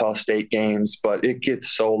Wichita State games, but it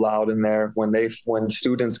gets so loud in there when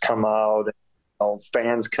students come out,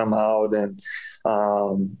 fans come out, and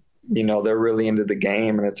they're really into the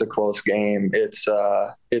game, and it's a close game. It's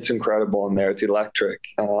incredible in there. It's electric.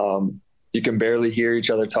 You can barely hear each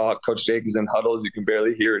other talk. Coach Jake is in huddles. You can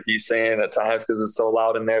barely hear what he's saying at times because it's so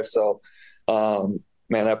loud in there. So,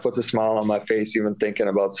 man, that puts a smile on my face even thinking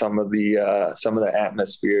about some of the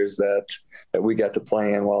atmospheres that we got to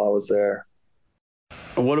play in while I was there.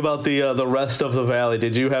 What about the rest of the Valley?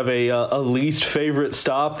 Did you have a least favorite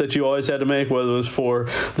stop that you always had to make, whether it was for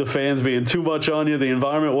the fans being too much on you, the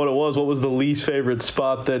environment, what it was? What was the least favorite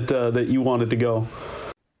spot that you wanted to go?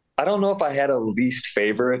 I don't know if I had a least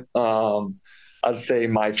favorite. I'd say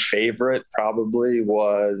my favorite probably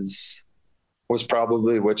was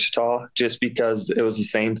probably Wichita, just because it was the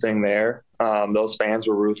same thing there. Those fans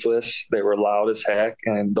were ruthless. They were loud as heck,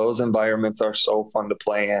 and those environments are so fun to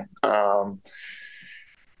play in.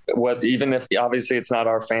 Even if obviously it's not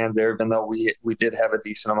our fans there, even though we did have a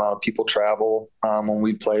decent amount of people travel when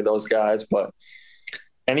we play those guys, but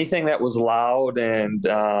anything that was loud and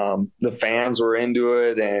the fans were into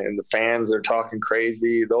it and the fans are talking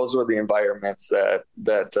crazy, those were the environments that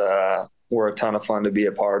were a ton of fun to be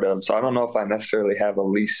a part of. So I don't know if I necessarily have a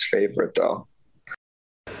least favorite though.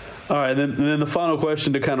 All right, then the final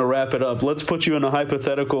question to kind of wrap it up. Let's put you in a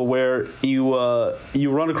hypothetical where you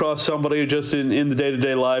run across somebody just in the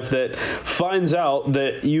day-to-day life that finds out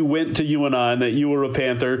that you went to UNI and that you were a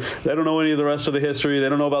Panther. They don't know any of the rest of the history. They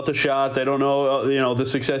don't know about the shot. They don't know the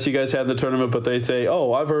success you guys had in the tournament. But they say,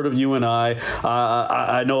 "Oh, I've heard of UNI.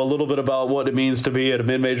 I know a little bit about what it means to be at a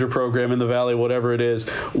mid-major program in the Valley, whatever it is."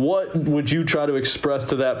 What would you try to express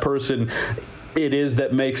to that person it is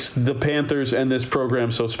that makes the Panthers and this program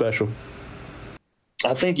so special?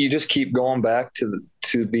 I think you just keep going back to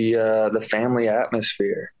the family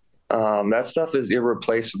atmosphere. That stuff is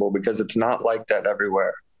irreplaceable because it's not like that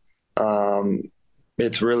everywhere.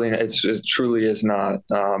 It truly is not.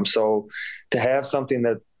 So to have something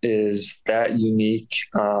that is that unique,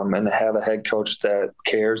 and to have a head coach that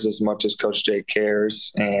cares as much as Coach Jake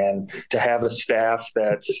cares, and to have a staff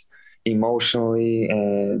that's emotionally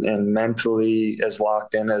and mentally as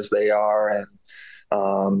locked in as they are, and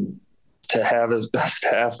to have a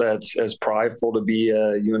staff that's as prideful to be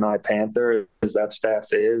a UNI Panther as that staff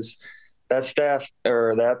is, that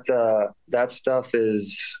stuff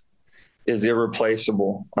is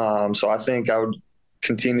irreplaceable. So I think I would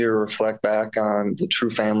continue to reflect back on the true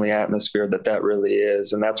family atmosphere that really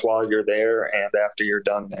is, and that's while you're there and after you're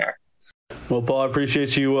done there. Well, Paul, I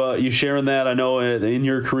appreciate you sharing that. I know in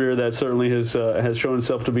your career that certainly has shown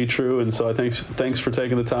itself to be true, and so thanks for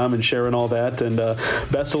taking the time and sharing all that, and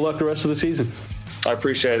best of luck the rest of the season. I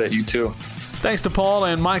appreciate it. You too. Thanks to Paul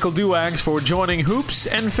and Michael Duags for joining Hoops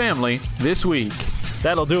and Family this week.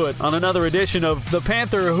 That'll do it on another edition of the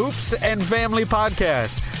Panther Hoops and Family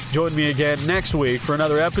Podcast. Join me again next week for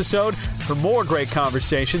another episode for more great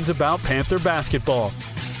conversations about Panther basketball.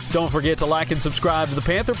 Don't forget to like and subscribe to the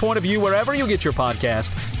Panther Point of View wherever you get your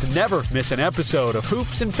podcast to never miss an episode of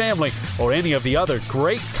Hoops and Family or any of the other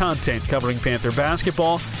great content covering Panther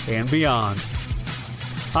basketball and beyond.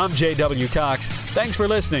 I'm J.W. Cox. Thanks for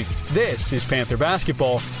listening. This is Panther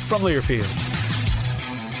Basketball from Learfield.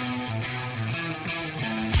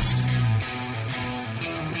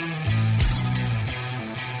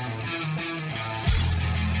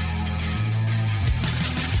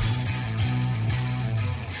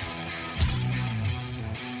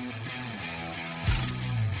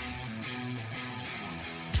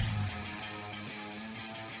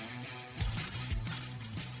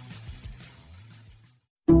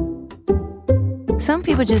 Some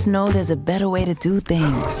people just know there's a better way to do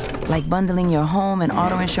things, like bundling your home and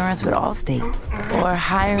auto insurance with Allstate, or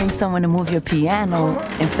hiring someone to move your piano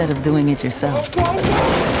instead of doing it yourself.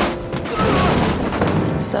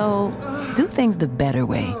 So, do things the better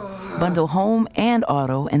way. Bundle home and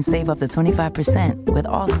auto and save up to 25% with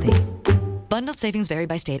Allstate. Bundled savings vary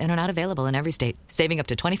by state and are not available in every state. Saving up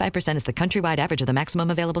to 25% is the countrywide average of the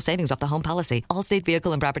maximum available savings off the home policy. Allstate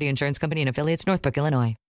Vehicle and Property Insurance Company and affiliates, Northbrook, Illinois.